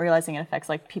 Right. Not realizing it affects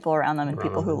like people around them and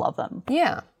people who love them.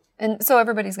 Yeah. And so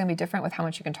everybody's going to be different with how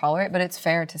much you can tolerate, but it's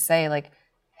fair to say like,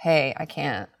 hey, I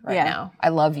can't right now. I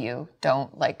love you.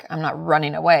 Don't like, I'm not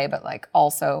running away, but like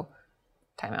also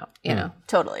time out, you know?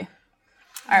 Totally.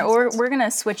 All right, well, we're going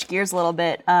to switch gears a little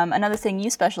bit. Another thing you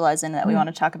specialize in that we want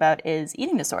to talk about is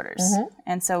eating disorders.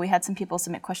 And so we had some people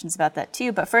submit questions about that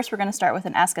too. But first, we're going to start with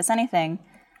an Ask Us Anything.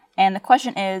 And the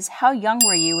question is, how young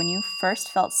were you when you first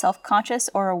felt self-conscious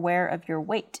or aware of your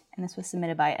weight? And this was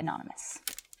submitted by Anonymous.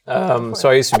 So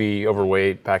I used to be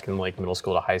overweight back in like middle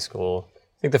school to high school.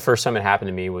 I think the first time it happened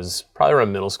to me was probably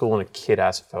around middle school when a kid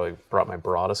asked if I brought my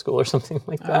bra to school or something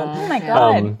like that. Oh my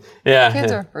God. Yeah.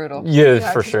 Kids are brutal.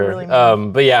 Yeah, for kids are sure. really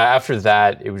mean. But yeah, after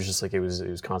that, it was just like it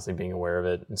was constantly being aware of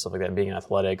it and stuff like that. And being in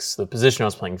athletics, the position I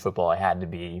was playing football, I had to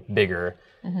be bigger.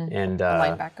 And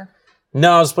Linebacker.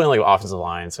 no, I was playing like offensive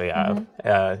line. So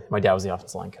yeah, my dad was the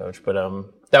offensive line coach. But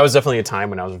that was definitely a time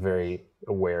when I was very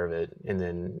aware of it. And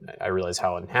then I realized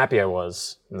how unhappy I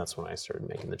was, and that's when I started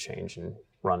making the change and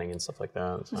running and stuff like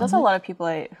that. So. There's also a lot of people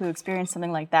who experience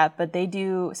something like that, but they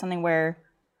do something where,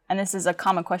 and this is a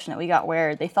common question that we got,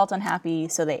 where they felt unhappy,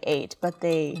 so they ate, but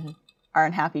they are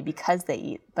unhappy because they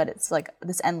eat. But it's like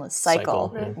this endless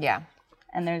cycle. Yeah.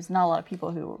 And there's not a lot of people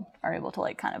who are able to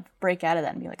like kind of break out of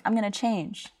that and be like, I'm going to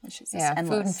change. It's just this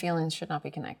endless. Food and feelings should not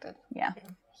be connected. Yeah.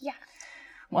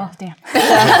 Well, damn.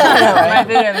 My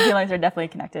food and feelings are definitely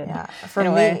connected. Yeah, for in a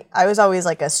me, way. I was always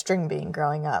like a string bean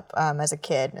growing up as a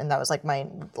kid, and that was like my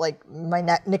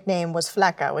nickname was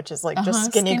Flaca, which is like just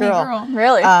skinny girl.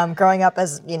 Really? Growing up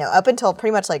as up until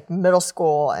pretty much like middle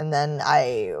school, and then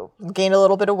I gained a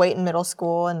little bit of weight in middle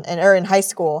school or in high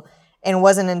school, and it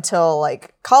wasn't until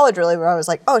like college really where I was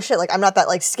like, oh shit, like I'm not that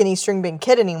like skinny string bean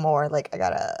kid anymore. Like I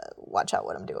gotta watch out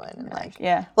what I'm doing. And like,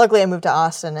 yeah. luckily I moved to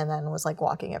Austin and then was like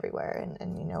walking everywhere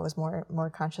and was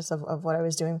more conscious of what I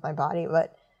was doing with my body.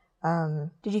 But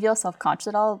Did you feel self-conscious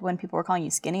at all when people were calling you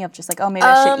skinny, of just like, oh, maybe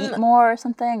I should eat more or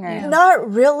something? Or?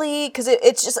 Not really, because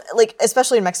it's just like,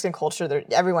 especially in Mexican culture,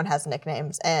 everyone has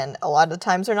nicknames, and a lot of the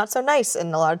times they're not so nice,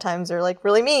 and a lot of times they're like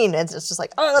really mean. It's just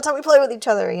like, oh, that's how we play with each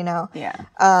other, you know? Yeah.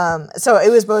 So it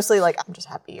was mostly like, I'm just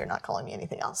happy you're not calling me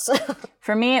anything else.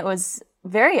 For me, it was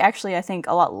actually, I think,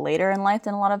 a lot later in life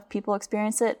than a lot of people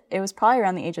experience it. It was probably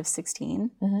around the age of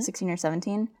 16 or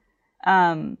 17.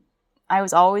 I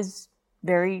was always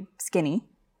very skinny,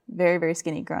 very, very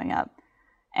skinny growing up.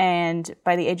 And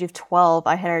by the age of 12,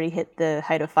 I had already hit the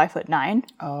height of 5'9".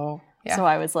 Oh, yeah. So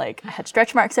I was like, I had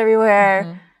stretch marks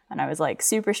everywhere, and I was like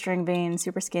super string bean,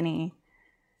 super skinny.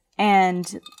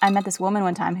 And I met this woman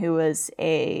one time who was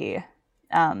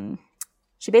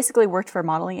she basically worked for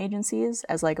modeling agencies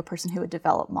as like a person who would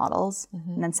develop models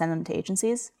and then send them to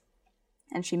agencies.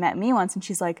 And she met me once, and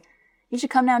she's like, you should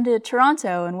come down to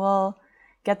Toronto and we'll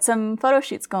get some photo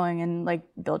shoots going and like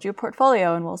build you a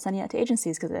portfolio and we'll send you out to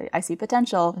agencies because I see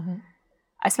potential.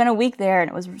 I spent a week there and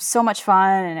it was so much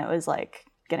fun, and it was like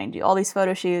getting to do all these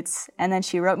photo shoots. And then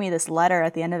she wrote me this letter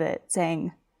at the end of it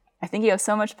saying, I think you have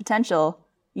so much potential,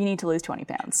 you need to lose 20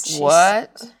 pounds.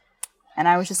 What? And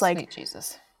I was just like, Sweet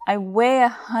Jesus. I weigh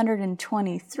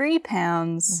 123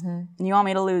 pounds and you want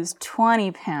me to lose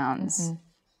 20 pounds.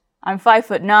 I'm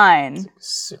 5'9".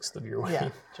 Sixth of your weight. Yeah.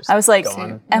 Just I was like,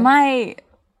 gone. am I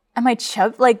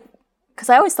chubby? Like, because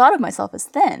I always thought of myself as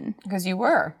thin. Because you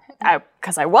were.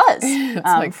 Because I was,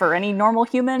 for any normal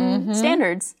human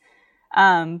standards.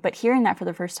 But hearing that for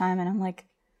the first time, and I'm like,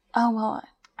 oh, well,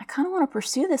 I kind of want to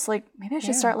pursue this. Like, maybe I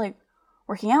should start, like,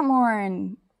 working out more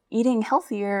and eating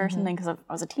healthier or something, because I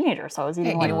was a teenager, so I was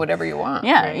eating, Eating whatever you want.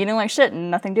 eating like shit and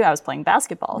nothing to do. I was playing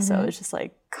basketball, so it was just,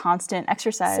 like, constant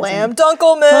exercise. Slam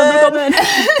Dunkelman!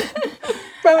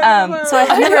 So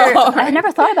I had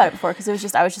never thought about it before, because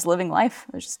I was just living life.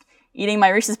 I was just eating my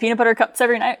Reese's peanut butter cups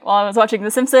every night while I was watching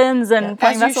The Simpsons and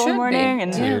playing As you basketball in the should morning. be.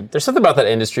 And Dude, there's something about that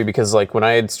industry, because like when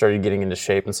I had started getting into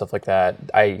shape and stuff like that,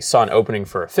 I saw an opening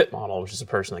for a fit model, which is a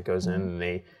person that goes in and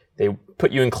they put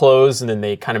you in clothes and then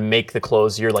they kind of make the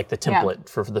clothes. You're like the template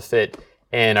for the fit.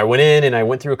 And I went in and I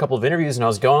went through a couple of interviews and I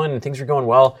was going and things were going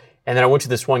well. And then I went to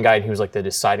this one guy and he was like the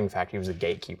deciding factor. He was a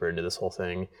gatekeeper into this whole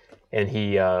thing. And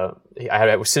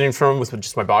I was sitting in front of him with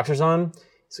just my boxers on.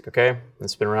 He's like, okay, and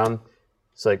spin around.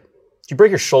 He's like, did you break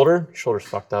your shoulder? Your shoulder's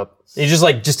fucked up. And he's just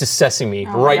like, just assessing me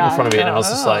right in front of me. And I was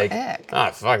just like,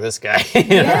 fuck this guy.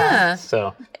 Yeah.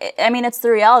 So, I mean, it's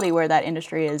the reality where that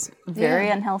industry is very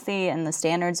unhealthy and the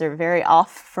standards are very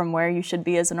off from where you should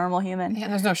be as a normal human. Yeah,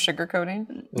 there's no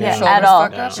sugarcoating. Yeah, Shoulders at all.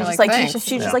 fucked up. She's You're just like, thanks.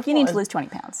 she's just like, you need to lose 20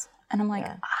 pounds. And I'm like,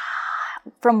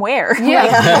 from where?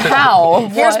 Yeah. How?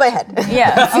 Here's What? my head.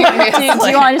 Yeah. Do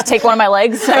you want to just take one of my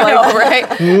legs? I know,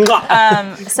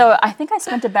 right? So I think I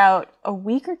spent about a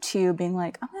week or two being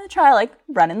like, I'm gonna try like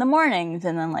run in the mornings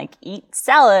and then like eat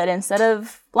salad instead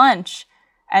of lunch.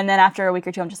 And then after a week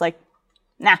or two, I'm just like,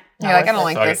 nah, You're like, I don't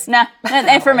like Sorry. this. nah,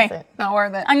 and for me, Not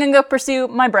worth it. I'm gonna go pursue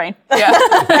my brain. Yeah.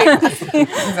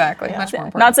 Exactly. Much more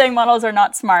important. Not saying models are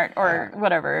not smart or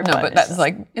whatever. no, but it's that's just-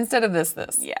 like instead of this.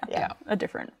 yeah, a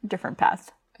different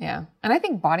path. Yeah. And I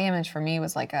think body image for me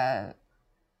was like a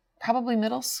probably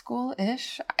middle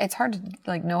school-ish. It's hard to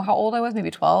like know how old I was,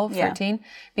 maybe 12, Yeah. 13,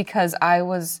 because I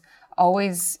was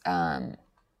always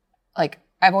like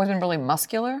I've always been really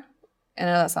muscular. I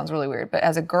know that sounds really weird, but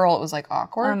as a girl, it was like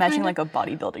awkward. I'm imagining kinda. like a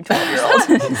bodybuilding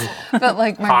 12-year-old. But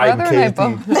like my Hi, brother and I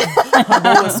Katie. both.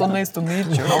 Hello, it's so nice to meet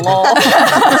you. Hello.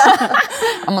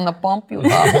 I'm gonna bump you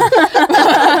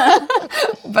up.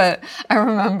 But I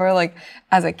remember like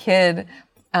as a kid,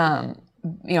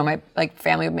 my like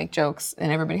family would make jokes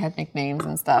and everybody had nicknames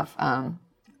and stuff.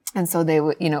 And so they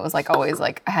would, it was like always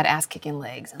like I had ass kicking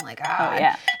legs and like,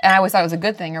 yeah. And I always thought it was a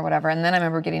good thing or whatever. And then I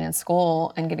remember getting in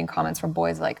school and getting comments from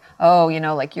boys like, oh,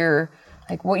 like you're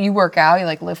like, what you work out, you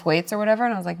like lift weights or whatever.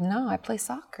 And I was like, no, I play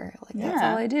soccer. Like that's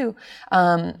all I do.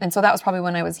 And so that was probably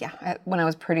when I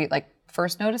was pretty like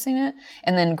first noticing it.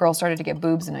 And then girls started to get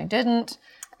boobs and I didn't.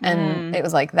 And it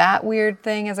was like that weird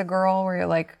thing as a girl where you're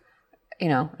like,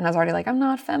 and I was already like, I'm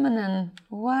not feminine.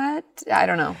 What? I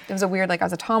don't know. It was a weird, like I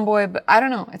was a tomboy, but I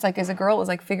don't know. It's like as a girl, it was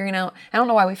like figuring out, I don't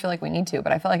know why we feel like we need to,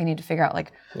 but I feel like I need to figure out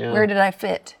like, where did I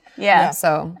fit? Yeah.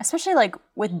 So, Especially like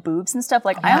with boobs and stuff.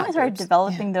 Like I only started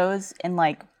developing those in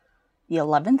like the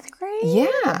 11th grade.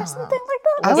 yeah. Something like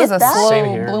that. I was a that? slow Same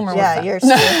here. bloomer Yeah, with you're. Is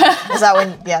that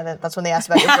when? Yeah, that's when they asked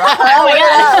about your bra. Oh my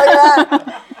god! Look at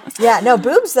that. Yeah, no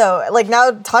boobs though. Like now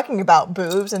talking about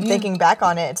boobs and thinking back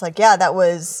on it, it's like that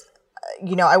was,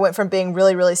 I went from being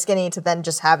really really skinny to then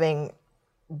just having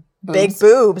big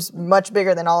boobs, much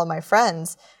bigger than all of my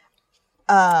friends.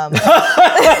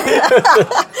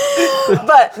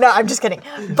 But no, I'm just kidding.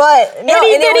 But no,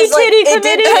 Itty and it bitty was like titty it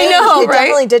did. committee. I know, It right?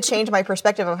 definitely did change my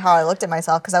perspective of how I looked at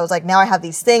myself because I was like, now I have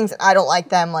these things and I don't like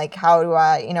them. Like, how do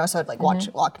I, so I'd like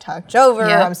walk touch over.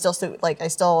 Yeah. I'm still I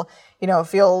still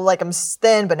feel like I'm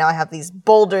thin, but now I have these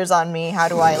boulders on me. How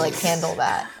do I like handle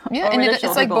that? Yeah, Over and the it's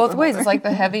shoulder, like both over, ways. over. It's like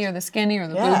the heavy or the skinny or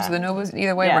the boobs or the no boobs.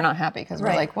 Either way, Yeah. we're not happy because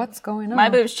we're like, what's going on? My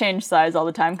boobs change size all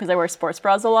the time because I wear sports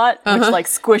bras a lot, which like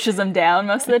squishes them down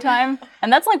most of the time.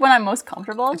 And that's like when I'm most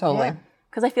comfortable. Totally.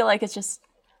 Because I feel like it's just,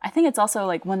 I think it's also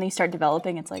like when they start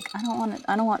developing, it's like I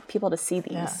don't want people to see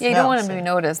these. Yeah, you No, don't want to same. be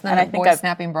noticed. And then And I like think boys I've-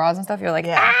 snapping bras and stuff, you're like,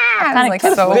 Yeah. kinda like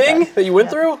kept so. Thing that you went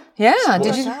through? Yeah, Oh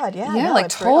did you? God, yeah, Yeah, no, like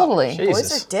it's real. totally. Jesus.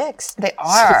 Boys are dicks. They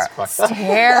are. fucked up.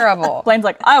 Terrible. Blaine's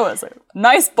like, I was a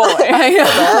nice boy.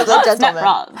 That's a Snap gentleman.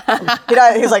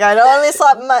 bras. He's like, I don't only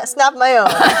snap my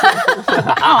own.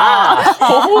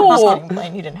 Just kidding,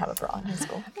 Blaine. You didn't have a bra in high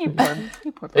school.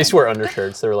 You poor They used to wear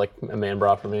undershirts. They were like a man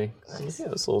bra for me. Yeah, this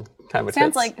little kind of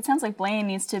It sounds like Blaine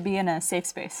needs to be in a safe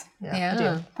space.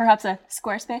 Yeah. Perhaps a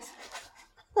Squarespace.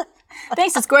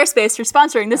 Thanks to Squarespace for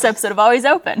sponsoring this episode of Always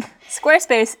Open.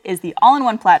 Squarespace is the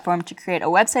all-in-one platform to create a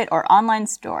website or online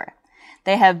store.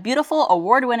 They have beautiful,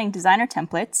 award-winning designer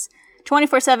templates,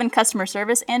 24/7 customer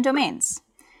service, and domains.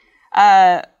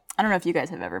 I don't know if you guys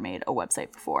have ever made a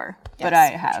website before, but I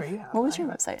have. What was your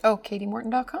website? Oh,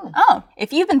 katiemorton.com. Oh,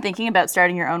 if you've been thinking about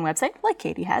starting your own website, like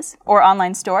Katie has, or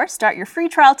online store, start your free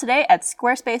trial today at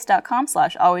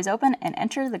squarespace.com/alwaysopen and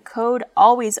enter the code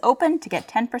ALWAYSOPEN to get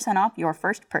 10% off your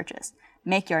first purchase.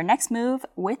 Make your next move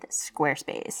with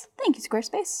Squarespace. Thank you,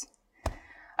 Squarespace.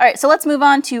 All right, so let's move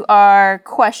on to our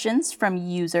questions from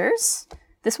users.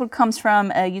 This one comes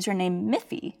from a user named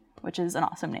Miffy, which is an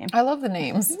awesome name. I love the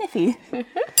names. Miffy.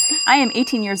 I am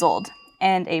 18 years old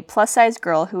and a plus-size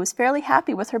girl who is fairly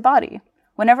happy with her body.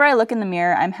 Whenever I look in the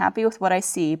mirror, I'm happy with what I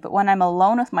see, but when I'm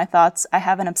alone with my thoughts, I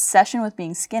have an obsession with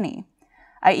being skinny.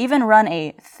 I even run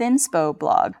a Thinspo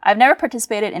blog. I've never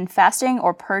participated in fasting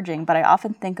or purging, but I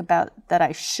often think about that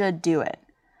I should do it.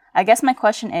 I guess my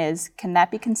question is, can that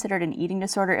be considered an eating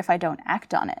disorder if I don't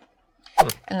act on it?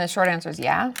 And the short answer is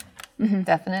yeah,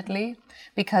 definitely.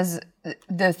 Because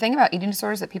the thing about eating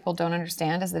disorders that people don't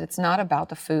understand is that it's not about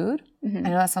the food. I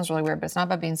know that sounds really weird, but it's not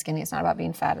about being skinny. It's not about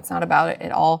being fat. It's not about it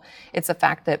at all. It's the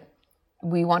fact that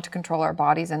we want to control our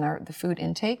bodies and the food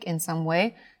intake in some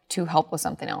way to help with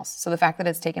something else. So the fact that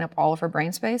it's taking up all of her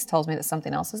brain space tells me that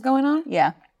something else is going on.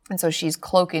 Yeah. And so she's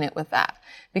cloaking it with that.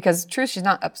 Because truth,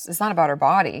 it's not about her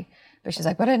body. But she's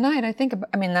like, but at night I think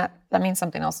about, that means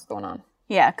something else is going on.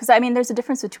 Yeah, because I mean, there's a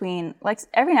difference between, like,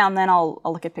 every now and then I'll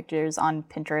look at pictures on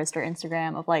Pinterest or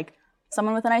Instagram of, like,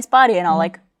 someone with a nice body, and I'll,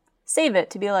 like, save it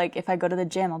to be like, if I go to the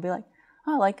gym, I'll be like,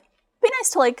 oh, like, it'd be nice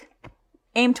to like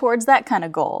aim towards that kind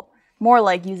of goal. More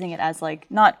like using it as like,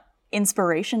 not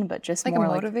inspiration, but just Like more a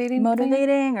like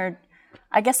motivating or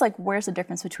I guess like where's the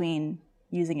difference between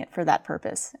using it for that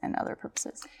purpose and other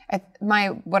purposes? My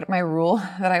rule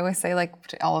that I always say, like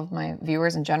to all of my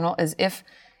viewers in general, is if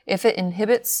it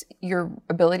inhibits your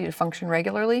ability to function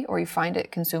regularly, or you find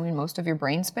it consuming most of your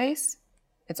brain space,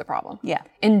 it's a problem. Yeah.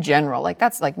 In general, like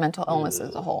that's like mental illness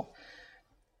as a whole.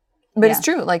 But it's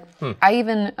true. Like I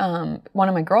even, one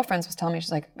of my girlfriends was telling me,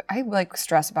 she's like, I like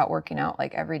stress about working out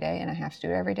like every day, and I have to do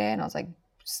it every day. And I was like,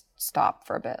 stop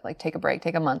for a bit, like take a break,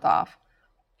 take a month off,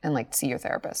 and like see your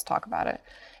therapist, talk about it.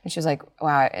 And she was like,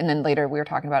 wow. And then later we were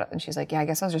talking about it, and she's like, yeah, I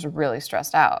guess I was just really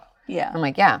stressed out. Yeah. I'm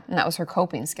like, yeah. And that was her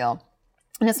coping skill.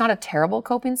 And it's not a terrible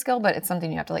coping skill, but it's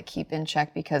something you have to like keep in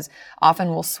check, because often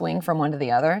we'll swing from one to the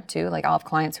other too. Like I'll have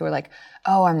clients who are like,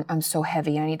 oh, I'm so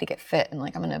heavy, I need to get fit, and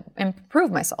like I'm gonna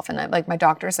improve myself. And like my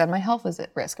doctor said my health is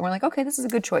at risk. And we're like, okay, this is a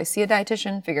good choice. See a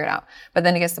dietitian, figure it out. But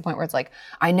then it gets to the point where it's like,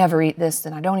 I never eat this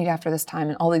and I don't eat after this time,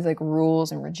 and all these like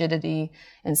rules and rigidity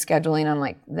and scheduling. I'm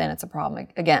like, then it's a problem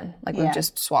again. Like we've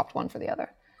just swapped one for the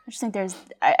other. I just think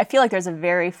I feel like there's a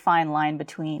very fine line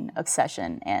between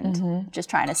obsession and just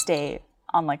trying to stay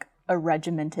on like a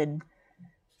regimented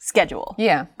schedule.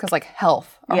 Yeah, because like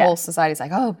health, our whole society's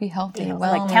like, oh, be healthy and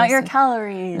wellness. Like count your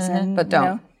calories and But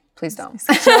don't. Please don't.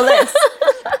 chill this.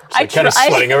 Like kind of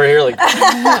sweating over here. Like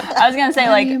I was gonna say,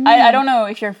 like, I don't know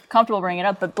if you're comfortable bringing it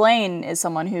up, but Blaine is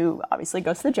someone who obviously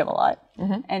goes to the gym a lot,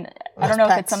 and I don't know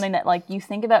if it's something that like you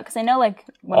think about, because I know like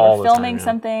when All we're the filming time, yeah.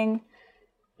 something.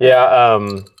 Yeah,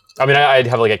 I mean, I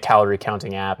have like a calorie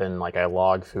counting app, and like I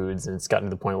log foods, and it's gotten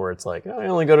to the point where it's like, I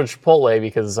only go to Chipotle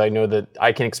because I know that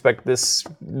I can expect this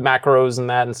macros and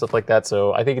that and stuff like that.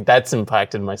 So I think that's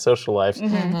impacted my social life to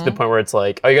the point where it's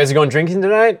like, oh, you guys are going drinking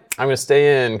tonight? I'm gonna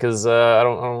stay in because I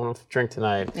don't want to drink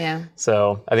tonight. Yeah.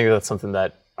 So I think that's something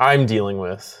that I'm dealing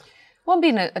with. Well,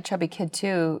 being a chubby kid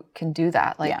too can do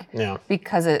that. Like, Yeah.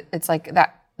 because it's like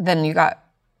that, then you got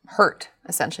hurt.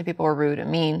 Essentially, people were rude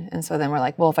and mean. And so then we're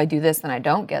like, well, if I do this, then I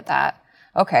don't get that.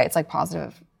 Okay, it's like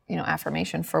positive,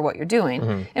 affirmation for what you're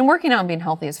doing. And working out and being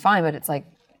healthy is fine, but it's like,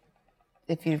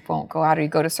 if you won't go out or you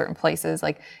go to certain places,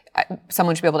 like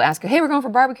someone should be able to ask you, hey, we're going for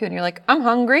barbecue. And you're like, I'm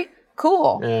hungry.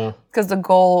 Cool. Yeah. Because the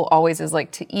goal always is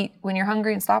like to eat when you're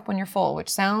hungry and stop when you're full, which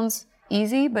sounds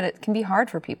easy, but it can be hard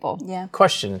for people. Yeah.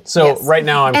 Question. So Yes. right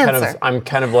now I'm Answer.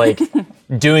 kind of like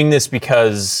doing this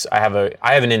because I have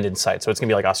an end in sight. So it's gonna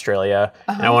be like Australia,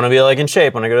 and I want to be like in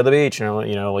shape when I go to the beach, and I want,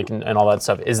 like and all that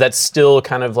stuff. Is that still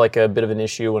kind of like a bit of an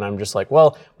issue when I'm just like,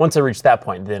 well, once I reach that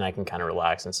point, then I can kind of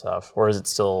relax and stuff, or is it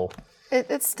still?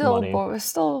 It's still Money. it's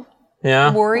still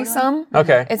Yeah. worrisome.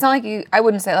 Okay. It's not like I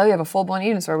wouldn't say, oh, you have a full-blown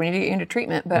eating disorder, we need to get you into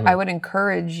treatment, but I would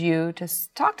encourage you to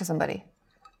talk to somebody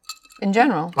in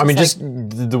general. I mean, like- just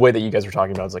the way that you guys were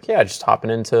talking about, it's like, yeah, just hopping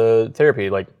into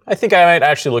therapy. Like, I think I might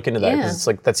actually look into that, because Yeah. it's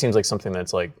like, that seems like something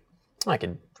that's like, I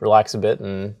could relax a bit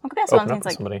and That's one open thing. up It's to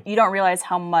like somebody. you don't realize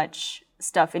how much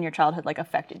stuff in your childhood like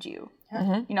affected you.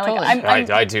 Like Totally.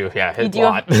 I do, yeah, a do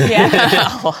lot.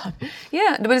 yeah.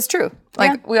 Yeah, but it's true.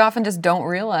 Like we often just don't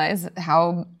realize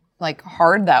how like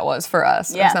hard that was for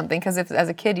us Yeah. or something. Because if as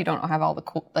a kid you don't have all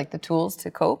the tools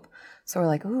to cope, so we're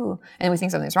like, ooh, and we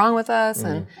think something's wrong with us,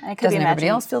 and I could be doesn't everybody imagining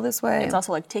else feel this way? It's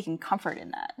also like taking comfort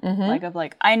in that.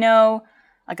 Like I know,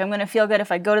 like I'm gonna feel good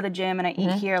if I go to the gym and I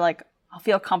eat here. Like I'll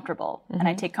feel comfortable, and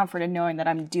I take comfort in knowing that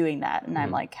I'm doing that and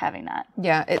I'm like having that.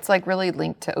 Yeah, it's like really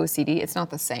linked to OCD. It's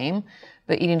not the same,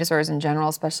 but eating disorders in general,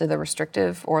 especially the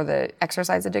restrictive or the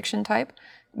exercise addiction type,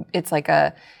 it's like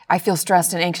I feel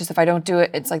stressed and anxious if I don't do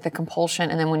it. It's like the compulsion,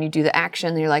 and then when you do the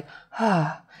action, then you're like,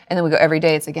 ah. And then we go every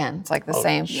day, it's again. It's like the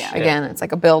same. shit. Again, it's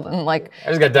like a build, and like, I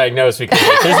just got diagnosed because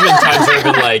like, there's been times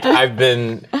where I've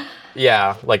been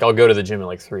like I'll go to the gym at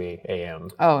like 3 a.m.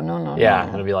 oh, no. Yeah,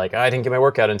 and I'll be like, I didn't get my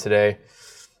workout in today.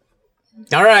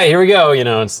 All right, here we go.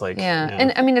 It's like, Yeah.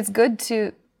 And I mean, it's good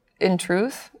to, in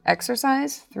truth,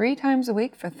 exercise 3 times a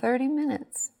week for 30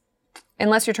 minutes.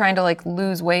 Unless you're trying to like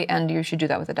lose weight, and you should do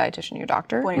that with a dietitian, your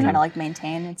doctor. When you're trying to like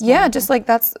maintain. And stuff. Yeah, just like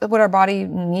that's what our body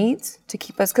needs to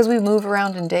keep us, because we move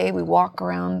around in day, we walk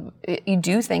around, you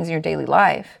do things in your daily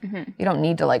life. You don't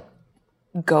need to like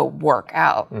go work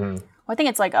out. Well, I think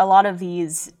it's like a lot of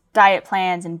these diet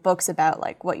plans and books about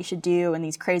like what you should do, and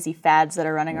these crazy fads that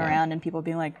are running around, and people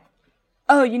being like,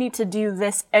 oh, you need to do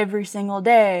this every single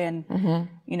day, and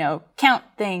count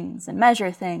things and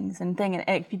measure things and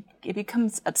it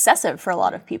becomes obsessive for a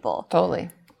lot of people Totally.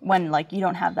 when like you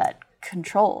don't have that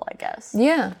control, I guess.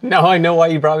 Yeah. Now I know why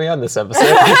you brought me on this episode.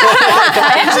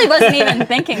 I actually wasn't even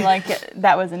thinking like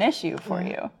that was an issue for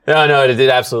you. No, it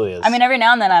absolutely is. I mean, every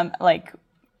now and then I'm like,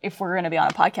 if we're going to be on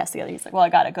a podcast together, he's like, well, I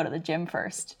got to go to the gym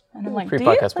first. And I'm like,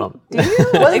 Pre-podcast bump.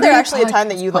 Wasn't there actually a time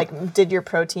that you like did your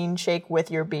protein shake with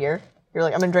your beer? You're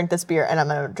like, I'm gonna drink this beer and I'm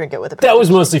gonna drink it with a protein That was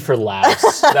mostly for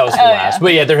laughs. That was for laughs. yeah.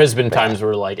 But yeah, there has been times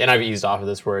where like, and I've eased off of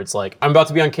this where it's like, I'm about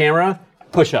to be on camera,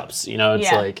 push-ups. You know,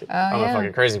 it's Yeah. like, I'm yeah. a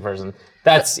fucking crazy person.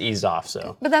 That's eased off,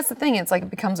 so. But that's the thing. It's like it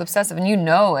becomes obsessive, and you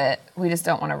know it. We just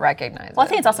don't want to recognize Well, I it.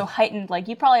 think it's also heightened. Like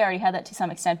you probably already had that to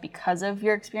some extent because of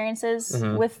your experiences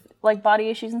with like body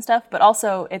issues and stuff. But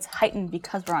also, it's heightened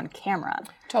because we're on camera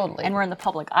Totally. and we're in the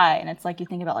public eye. And it's like you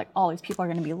think about like all these people are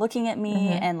going to be looking at me,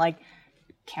 and like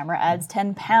camera adds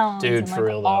 10 pounds, Dude, and like for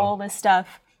real, though. all this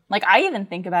stuff. Like I even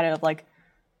think about it of like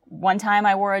one time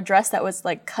I wore a dress that was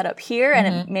like cut up here, and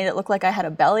it made it look like I had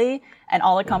a belly. And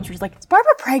all the comments were just like, "Is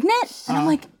Barbara pregnant?" And I'm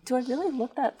like, "Do I really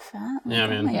look that fat?" Yeah,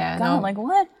 man. Yeah, God, no. like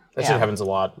what? That shit happens a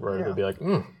lot where it'll be like,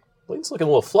 Blaine's looking a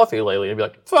little fluffy lately. And be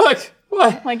like, fuck,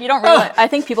 what? Like you don't realize. I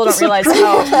think people don't realize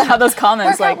how those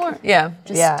comments like yeah.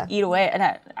 just eat away.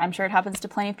 And I'm sure it happens to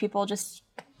plenty of people just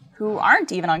who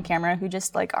aren't even on camera, who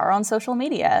just like are on social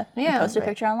media and Yeah. post a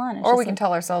picture online. It's Or just we can like,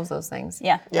 tell ourselves those things.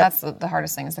 Yeah. That's the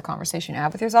hardest thing is the conversation you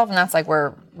have with yourself. And that's like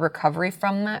where recovery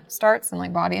from that starts, and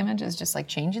like body image is just like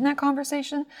changing that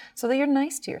conversation so that you're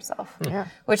nice to yourself. Yeah.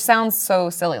 Which sounds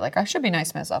so silly. Like I should be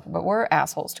nice to myself, but we're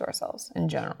assholes to ourselves in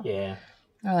general. Yeah.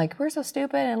 They're like, we're so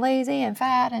stupid and lazy and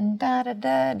fat and da da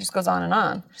da. It just goes on and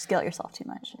on. just guilt yourself too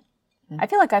much. I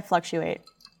feel like I fluctuate.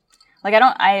 Like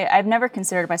I've never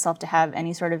considered myself to have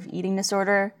any sort of eating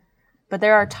disorder, but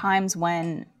there are times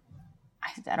when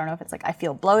I don't know if it's like I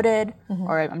feel bloated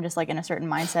or I'm just like in a certain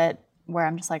mindset where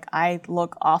I'm just like, I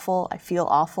look awful, I feel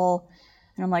awful.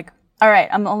 And I'm like, all right,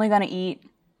 I'm only gonna eat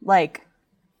like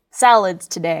salads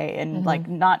today and like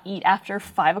not eat after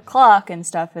 5 o'clock and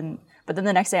stuff. But then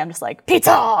the next day I'm just like,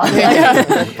 pizza!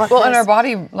 Well, and our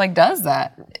body like does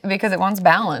that because it wants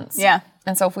balance. Yeah.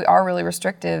 And so if we are really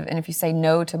restrictive, and if you say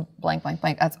no to blank, blank,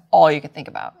 blank, that's all you can think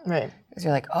about. Right. Because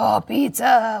you're like, oh,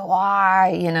 pizza,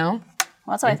 why? You know?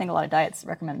 Well, that's why I think a lot of diets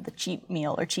recommend the cheat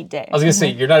meal or cheat day. I was gonna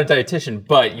say you're not a dietitian,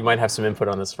 but you might have some input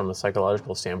on this from a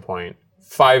psychological standpoint.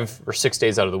 5 or 6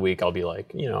 days out of the week, I'll be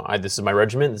like, you know, this is my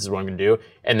regimen. This is what I'm gonna do.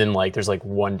 And then like, there's like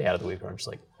 1 day out of the week where I'm just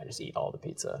like, I just eat all the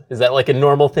pizza. Is that like a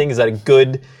normal thing? Is that a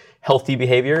good, healthy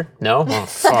behavior? No. Oh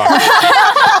fuck.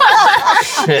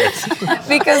 Shit.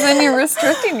 Because then you're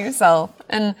restricting yourself.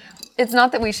 And it's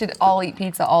not that we should all eat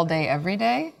pizza all day, every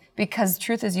day, because the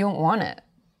truth is you don't want it.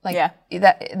 Like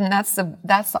that's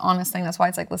the honest thing. That's why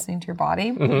it's like listening to your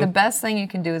body. The best thing you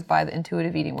can do is buy the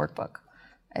intuitive eating workbook.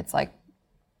 It's like,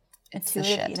 it's the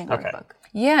shit. Eating Okay. workbook.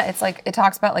 Yeah, it's like, it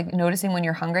talks about like noticing when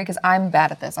you're hungry, because I'm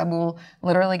bad at this. I will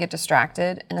literally get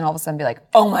distracted and then all of a sudden be like,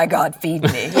 oh my God, feed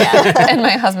me. And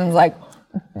my husband's like,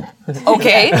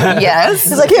 okay, yes.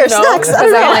 He's like, here, snacks.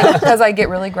 Because I get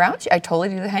really grouchy. I totally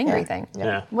do the hangry thing.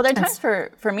 Yeah. Well, there are times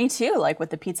for me too, like with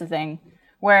the pizza thing,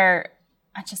 where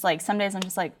I just like, some days I'm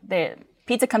just like, the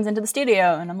pizza comes into the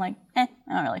studio and I'm like, I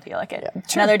don't really feel like it.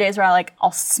 And other days where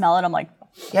I'll smell it, I'm like,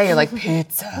 Yeah, you're like,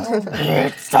 pizza.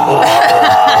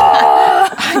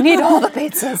 I need all the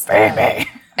pizzas, baby.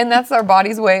 And that's our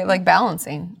body's way of like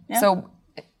balancing. So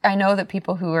I know that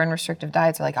people who are in restrictive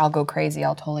diets are like, I'll go crazy,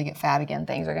 I'll totally get fat again,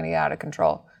 things are gonna get out of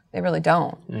control. They really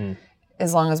don't.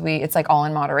 As long as it's like all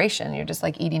in moderation. You're just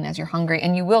like eating as you're hungry,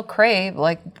 and you will crave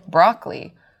like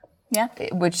broccoli. yeah.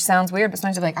 Which sounds weird, but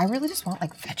sometimes you're like, I really just want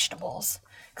like vegetables.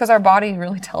 Because our body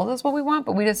really tells us what we want,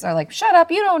 but we just are like, shut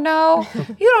up, you don't know.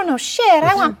 You don't know shit.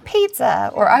 I want pizza.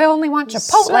 Or I only want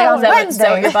Chipotle on Is that Wednesday.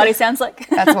 what your body sounds like?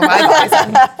 That's what my body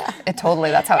sounds. That's how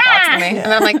it talks to me.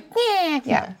 And I'm like,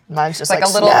 yeah. Mine's just Like a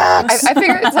little, I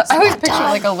figure, I always picture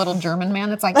like a little German man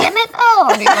that's like, give me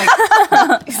food. He's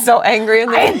like, he's so angry.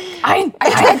 And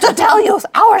I tried to tell you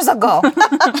hours ago.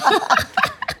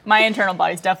 My internal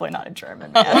body's definitely not a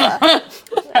German man.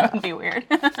 That would be weird.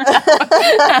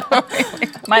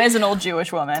 Mine is an old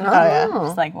Jewish woman. Oh, yeah.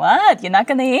 It's like, what? You're not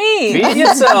gonna eat. Feed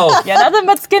yourself. You're nothing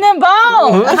but skin and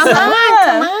bone. Come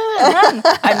on.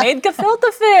 I made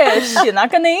gefilte fish. You're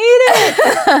not gonna eat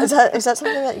it. Is that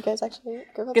something that you guys actually eat?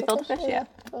 Gefilte fish, yeah.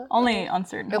 Only on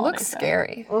certain It looks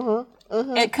holidays, though.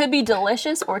 scary. It could be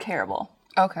delicious or terrible,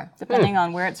 Okay. depending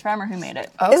on where it's from or who made it.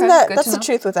 Okay, Isn't good that's to the know.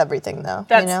 truth with everything, though?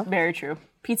 That's you know? very true.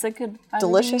 Pizza could either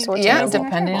Delicious be or Yeah, terrible.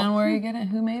 depending on where you get it,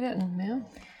 who made it, and yeah.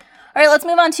 All right, let's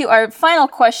move on to our final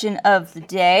question of the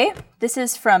day. This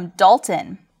is from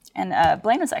Dalton. And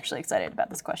Blaine was actually excited about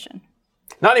this question.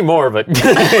 Not anymore, but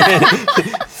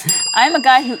I'm a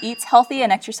guy who eats healthy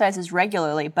and exercises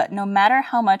regularly, but no matter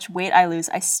how much weight I lose,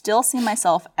 I still see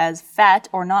myself as fat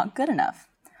or not good enough.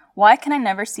 Why can I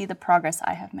never see the progress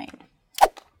I have made?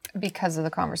 Because of the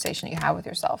conversation you have with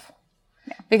yourself.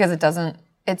 Yeah. Because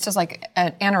it's just like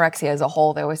anorexia as a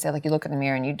whole. They always say, like, you look in the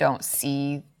mirror and you don't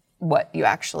see what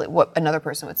another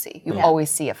person would see. You always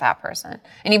see a fat person.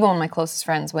 And even when my closest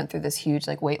friends went through this huge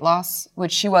like weight loss,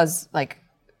 which she was like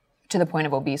to the point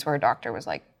of obese where her doctor was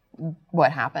like,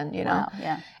 what happened, you know? Wow,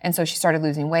 yeah. And so she started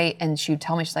losing weight and she'd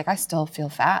tell me, she's like, I still feel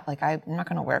fat. Like, I'm not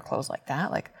going to wear clothes like that.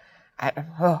 Like,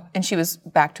 and she was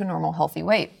back to normal, healthy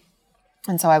weight.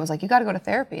 And so I was like, you got to go to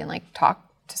therapy and like talk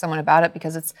to someone about it,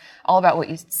 because it's all about what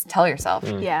you tell yourself.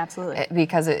 Yeah, absolutely.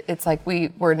 Because it's like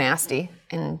we're nasty,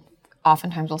 and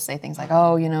oftentimes we'll say things like,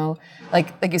 oh, you know,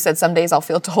 like you said, some days I'll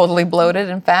feel totally bloated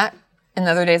and fat, and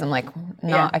other days I'm like,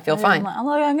 no, I feel fine. I'm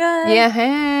looking good. Yeah,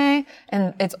 hey.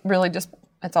 And it's really just,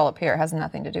 it's all up here. It has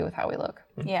nothing to do with how we look.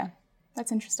 Yeah,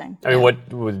 that's interesting. I mean,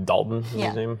 what was Dalton? Was Yeah.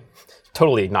 his name?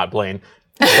 Totally not Blaine.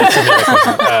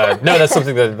 That's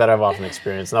something that I've often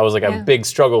experienced. And that was like a big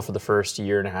struggle for the first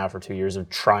year and a half or 2 years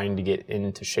of trying to get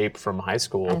into shape from high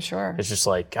school. I'm sure. It's just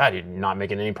like, God, you're not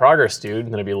making any progress, dude.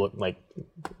 And then I'd be like,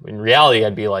 in reality,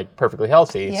 I'd be like perfectly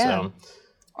healthy. Yeah. So,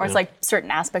 Or it's like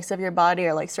certain aspects of your body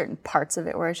or like certain parts of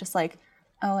it where it's just like,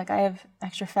 oh, like I have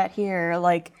extra fat here, or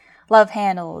like love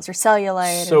handles or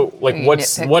cellulite. so like, you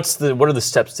what are the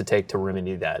steps to take to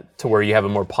remedy that, to where you have a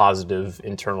more positive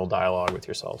internal dialogue with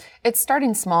yourself? It's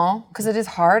starting small, because it is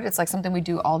hard. It's like something we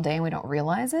do all day and we don't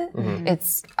realize it.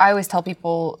 I always tell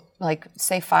people, like,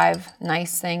 say 5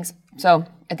 nice things. So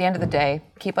at the end of the day,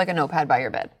 keep like a notepad by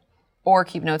your bed, or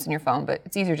keep notes in your phone, but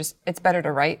it's easier, it's better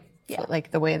to write. Yeah.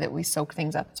 Like the way that we soak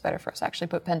things up, it's better for us to actually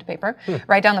put pen to paper.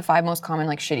 Write down the 5 most common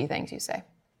like shitty things you say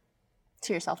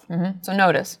to yourself. So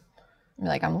notice. Be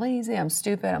like, I'm lazy, I'm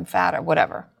stupid, I'm fat, or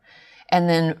whatever. And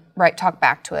then talk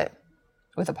back to it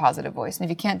with a positive voice. And if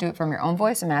you can't do it from your own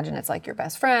voice, imagine it's like your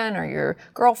best friend or your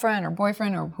girlfriend or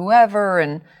boyfriend or whoever,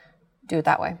 and do it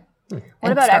that way.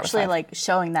 What about actually like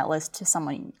showing that list to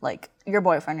someone, like your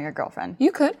boyfriend or your girlfriend?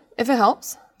 You could, if it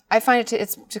helps. I find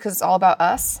it's because it's all about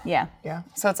us. Yeah. Yeah.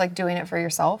 So it's like doing it for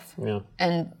yourself. Yeah.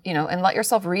 And, and let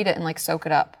yourself read it and like soak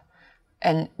it up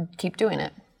and keep doing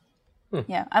it.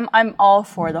 Yeah, I'm all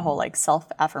for the whole like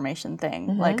self-affirmation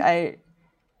thing. Like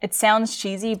it sounds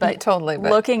cheesy, but totally,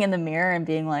 but looking in the mirror and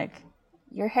being like,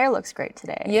 your hair looks great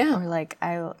today. Yeah. Or like,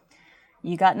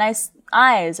 you got nice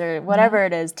eyes, or whatever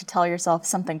it is, to tell yourself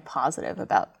something positive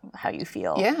about how you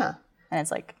feel. Yeah. And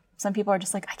it's like, some people are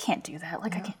just like, I can't do that.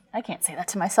 Like I can't say that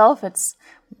to myself. That's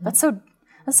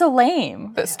so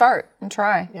lame. But start and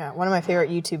try. Yeah, one of my favorite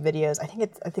YouTube videos. I think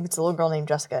it's a little girl named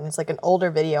Jessica, and it's like an older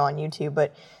video on YouTube.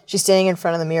 But she's standing in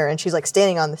front of the mirror, and she's like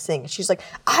standing on the sink. She's like,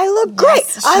 "I look great.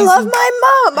 I love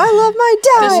my mom. I love my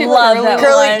dad. Does she love that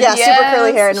curly, one? yeah, super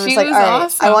curly hair." And it was she like, was all right,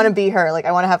 awesome. I want to be her. Like,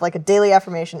 I want to have like a daily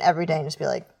affirmation every day, and just be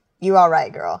like, "You all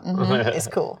right, girl? It's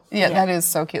cool." Yeah, that is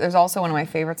so cute. There's also one of my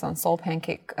favorites on Soul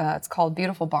Pancake. It's called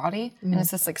Beautiful Body. And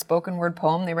it's this like spoken word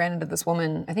poem. They ran into this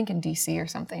woman, I think in DC or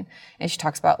something. And she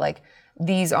talks about like,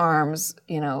 these arms,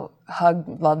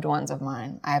 hug loved ones of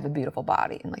mine. I have a beautiful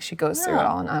body. And like she goes through it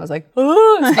all. And I was like,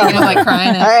 oh, speaking of like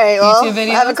crying. All right, well, YouTube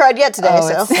videos. I haven't cried yet today,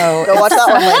 so it's so- go watch that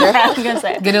one later. I'm gonna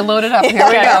say, Get it loaded up. Here we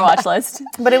got our go. watch list.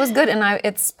 But it was good, and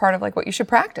it's part of like what you should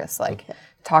practice, like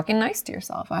talking nice to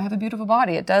yourself. I have a beautiful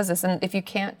body. It does this, and if you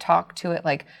can't talk to it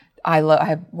like I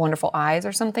have wonderful eyes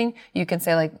or something, you can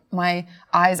say like my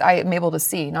eyes, I am able to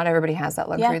see. Not everybody has that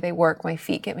luxury. Yeah. They work. My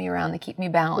feet get me around. They keep me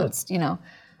balanced.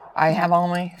 I have all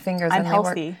my fingers. I'm and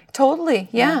healthy. They work. Totally.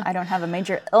 Yeah. I don't have a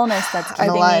major illness that's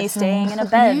keeping me alive. staying in a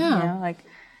bed. Yeah. Like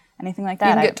anything like You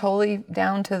that. can get totally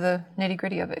down to the nitty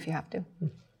gritty of it if you have to.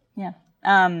 Yeah.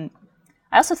 I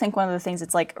also think one of the things,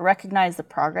 it's like recognize the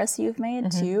progress you've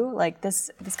made too. Like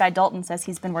this guy Dalton says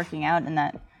he's been working out and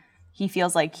that he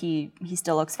feels like he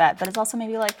still looks fat, but it's also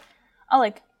maybe like, oh,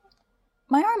 like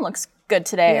my arm looks good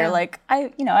today, or like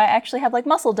I actually have like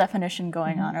muscle definition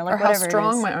going on, or like Or how whatever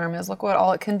strong it is. my arm is. Look what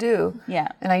all it can do. Yeah.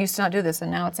 And I used to not do this,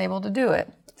 and now it's able to do it.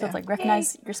 So it's like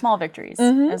recognize your small victories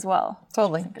as well.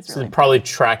 Totally. It's So really probably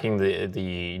tracking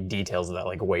the details of that,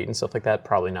 like weight and stuff like that,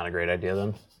 probably not a great idea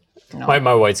then. No.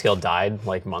 My weight scale died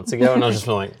like months ago, and I was just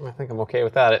feeling like, I think I'm okay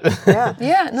with that. Yeah.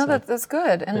 Yeah, no, that's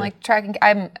good. And like tracking,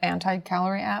 I'm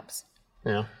anti-calorie apps,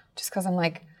 Yeah. just because I'm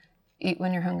like, eat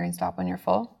when you're hungry and stop when you're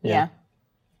full. yeah.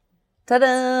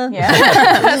 Ta-da! Yeah.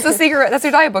 That's the secret. That's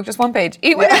your diet book, just one page.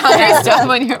 Eat when you're hungry, stop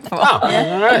when you're full. Oh,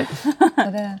 all right.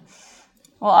 Ta-da.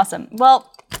 Well, awesome.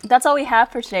 Well, that's all we have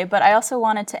for today, but I also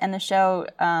wanted to end the show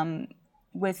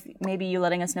with maybe you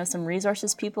letting us know some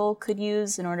resources people could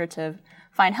use in order to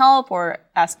find help or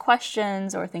ask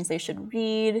questions or things they should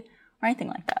read or anything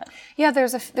like that. Yeah,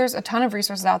 there's a ton of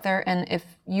resources out there, and if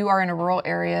you are in a rural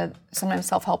area, sometimes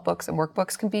self-help books and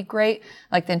workbooks can be great.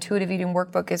 Like the Intuitive Eating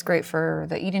Workbook is great for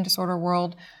the eating disorder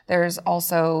world. There's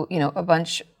also, a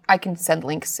bunch. I can send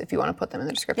links if you want to put them in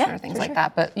the description or things like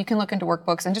that. But you can look into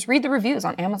workbooks and just read the reviews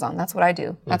on Amazon. That's what I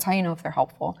do. That's how you know if they're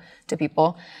helpful to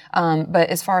people. But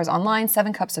as far as online,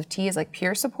 7 Cups of Tea is like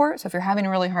peer support. So if you're having a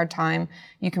really hard time,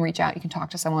 you can reach out. You can talk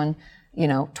to someone,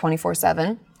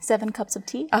 24/7. 7 Cups of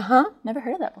Tea? Never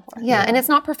heard of that before. Yeah, and it's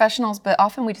not professionals, but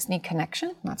often we just need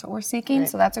connection. That's what we're seeking.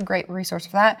 So that's a great resource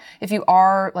for that. If you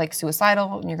are like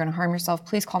suicidal and you're going to harm yourself,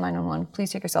 please call 911.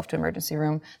 Please take yourself to emergency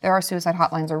room. There are suicide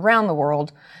hotlines around the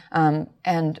world.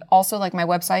 And also, like, my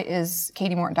website is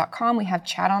katiemorton.com. We have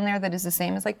chat on there that is the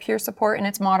same as like peer support, and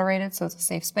it's moderated, so it's a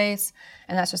safe space.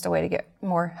 And that's just a way to get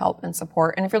more help and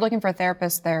support. And if you're looking for a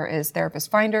therapist, there is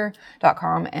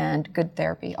therapistfinder.com, and Good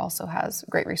Therapy also has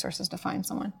great resources to find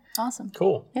someone. Awesome.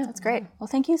 Cool. Yeah, that's great. Well,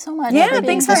 thank you so much. Yeah,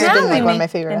 thanks for This has been having like one of me. my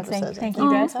favorite And episodes. thank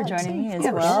you guys for joining me as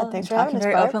well. Thanks for and having talking us,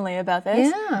 very Barb. openly about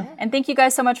this. Yeah. And thank you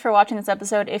guys so much for watching this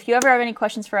episode. If you ever have any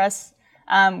questions for us,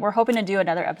 we're hoping to do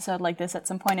another episode like this at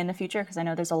some point in the future because I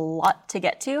know there's a lot to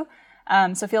get to.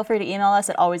 So feel free to email us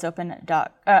at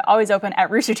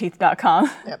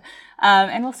alwaysopen@roosterteeth.com. Yep.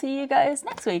 And we'll see you guys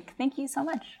next week. Thank you so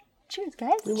much. Cheers,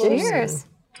 guys. Cheers.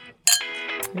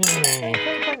 Oh, you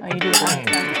do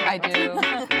that. I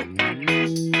do.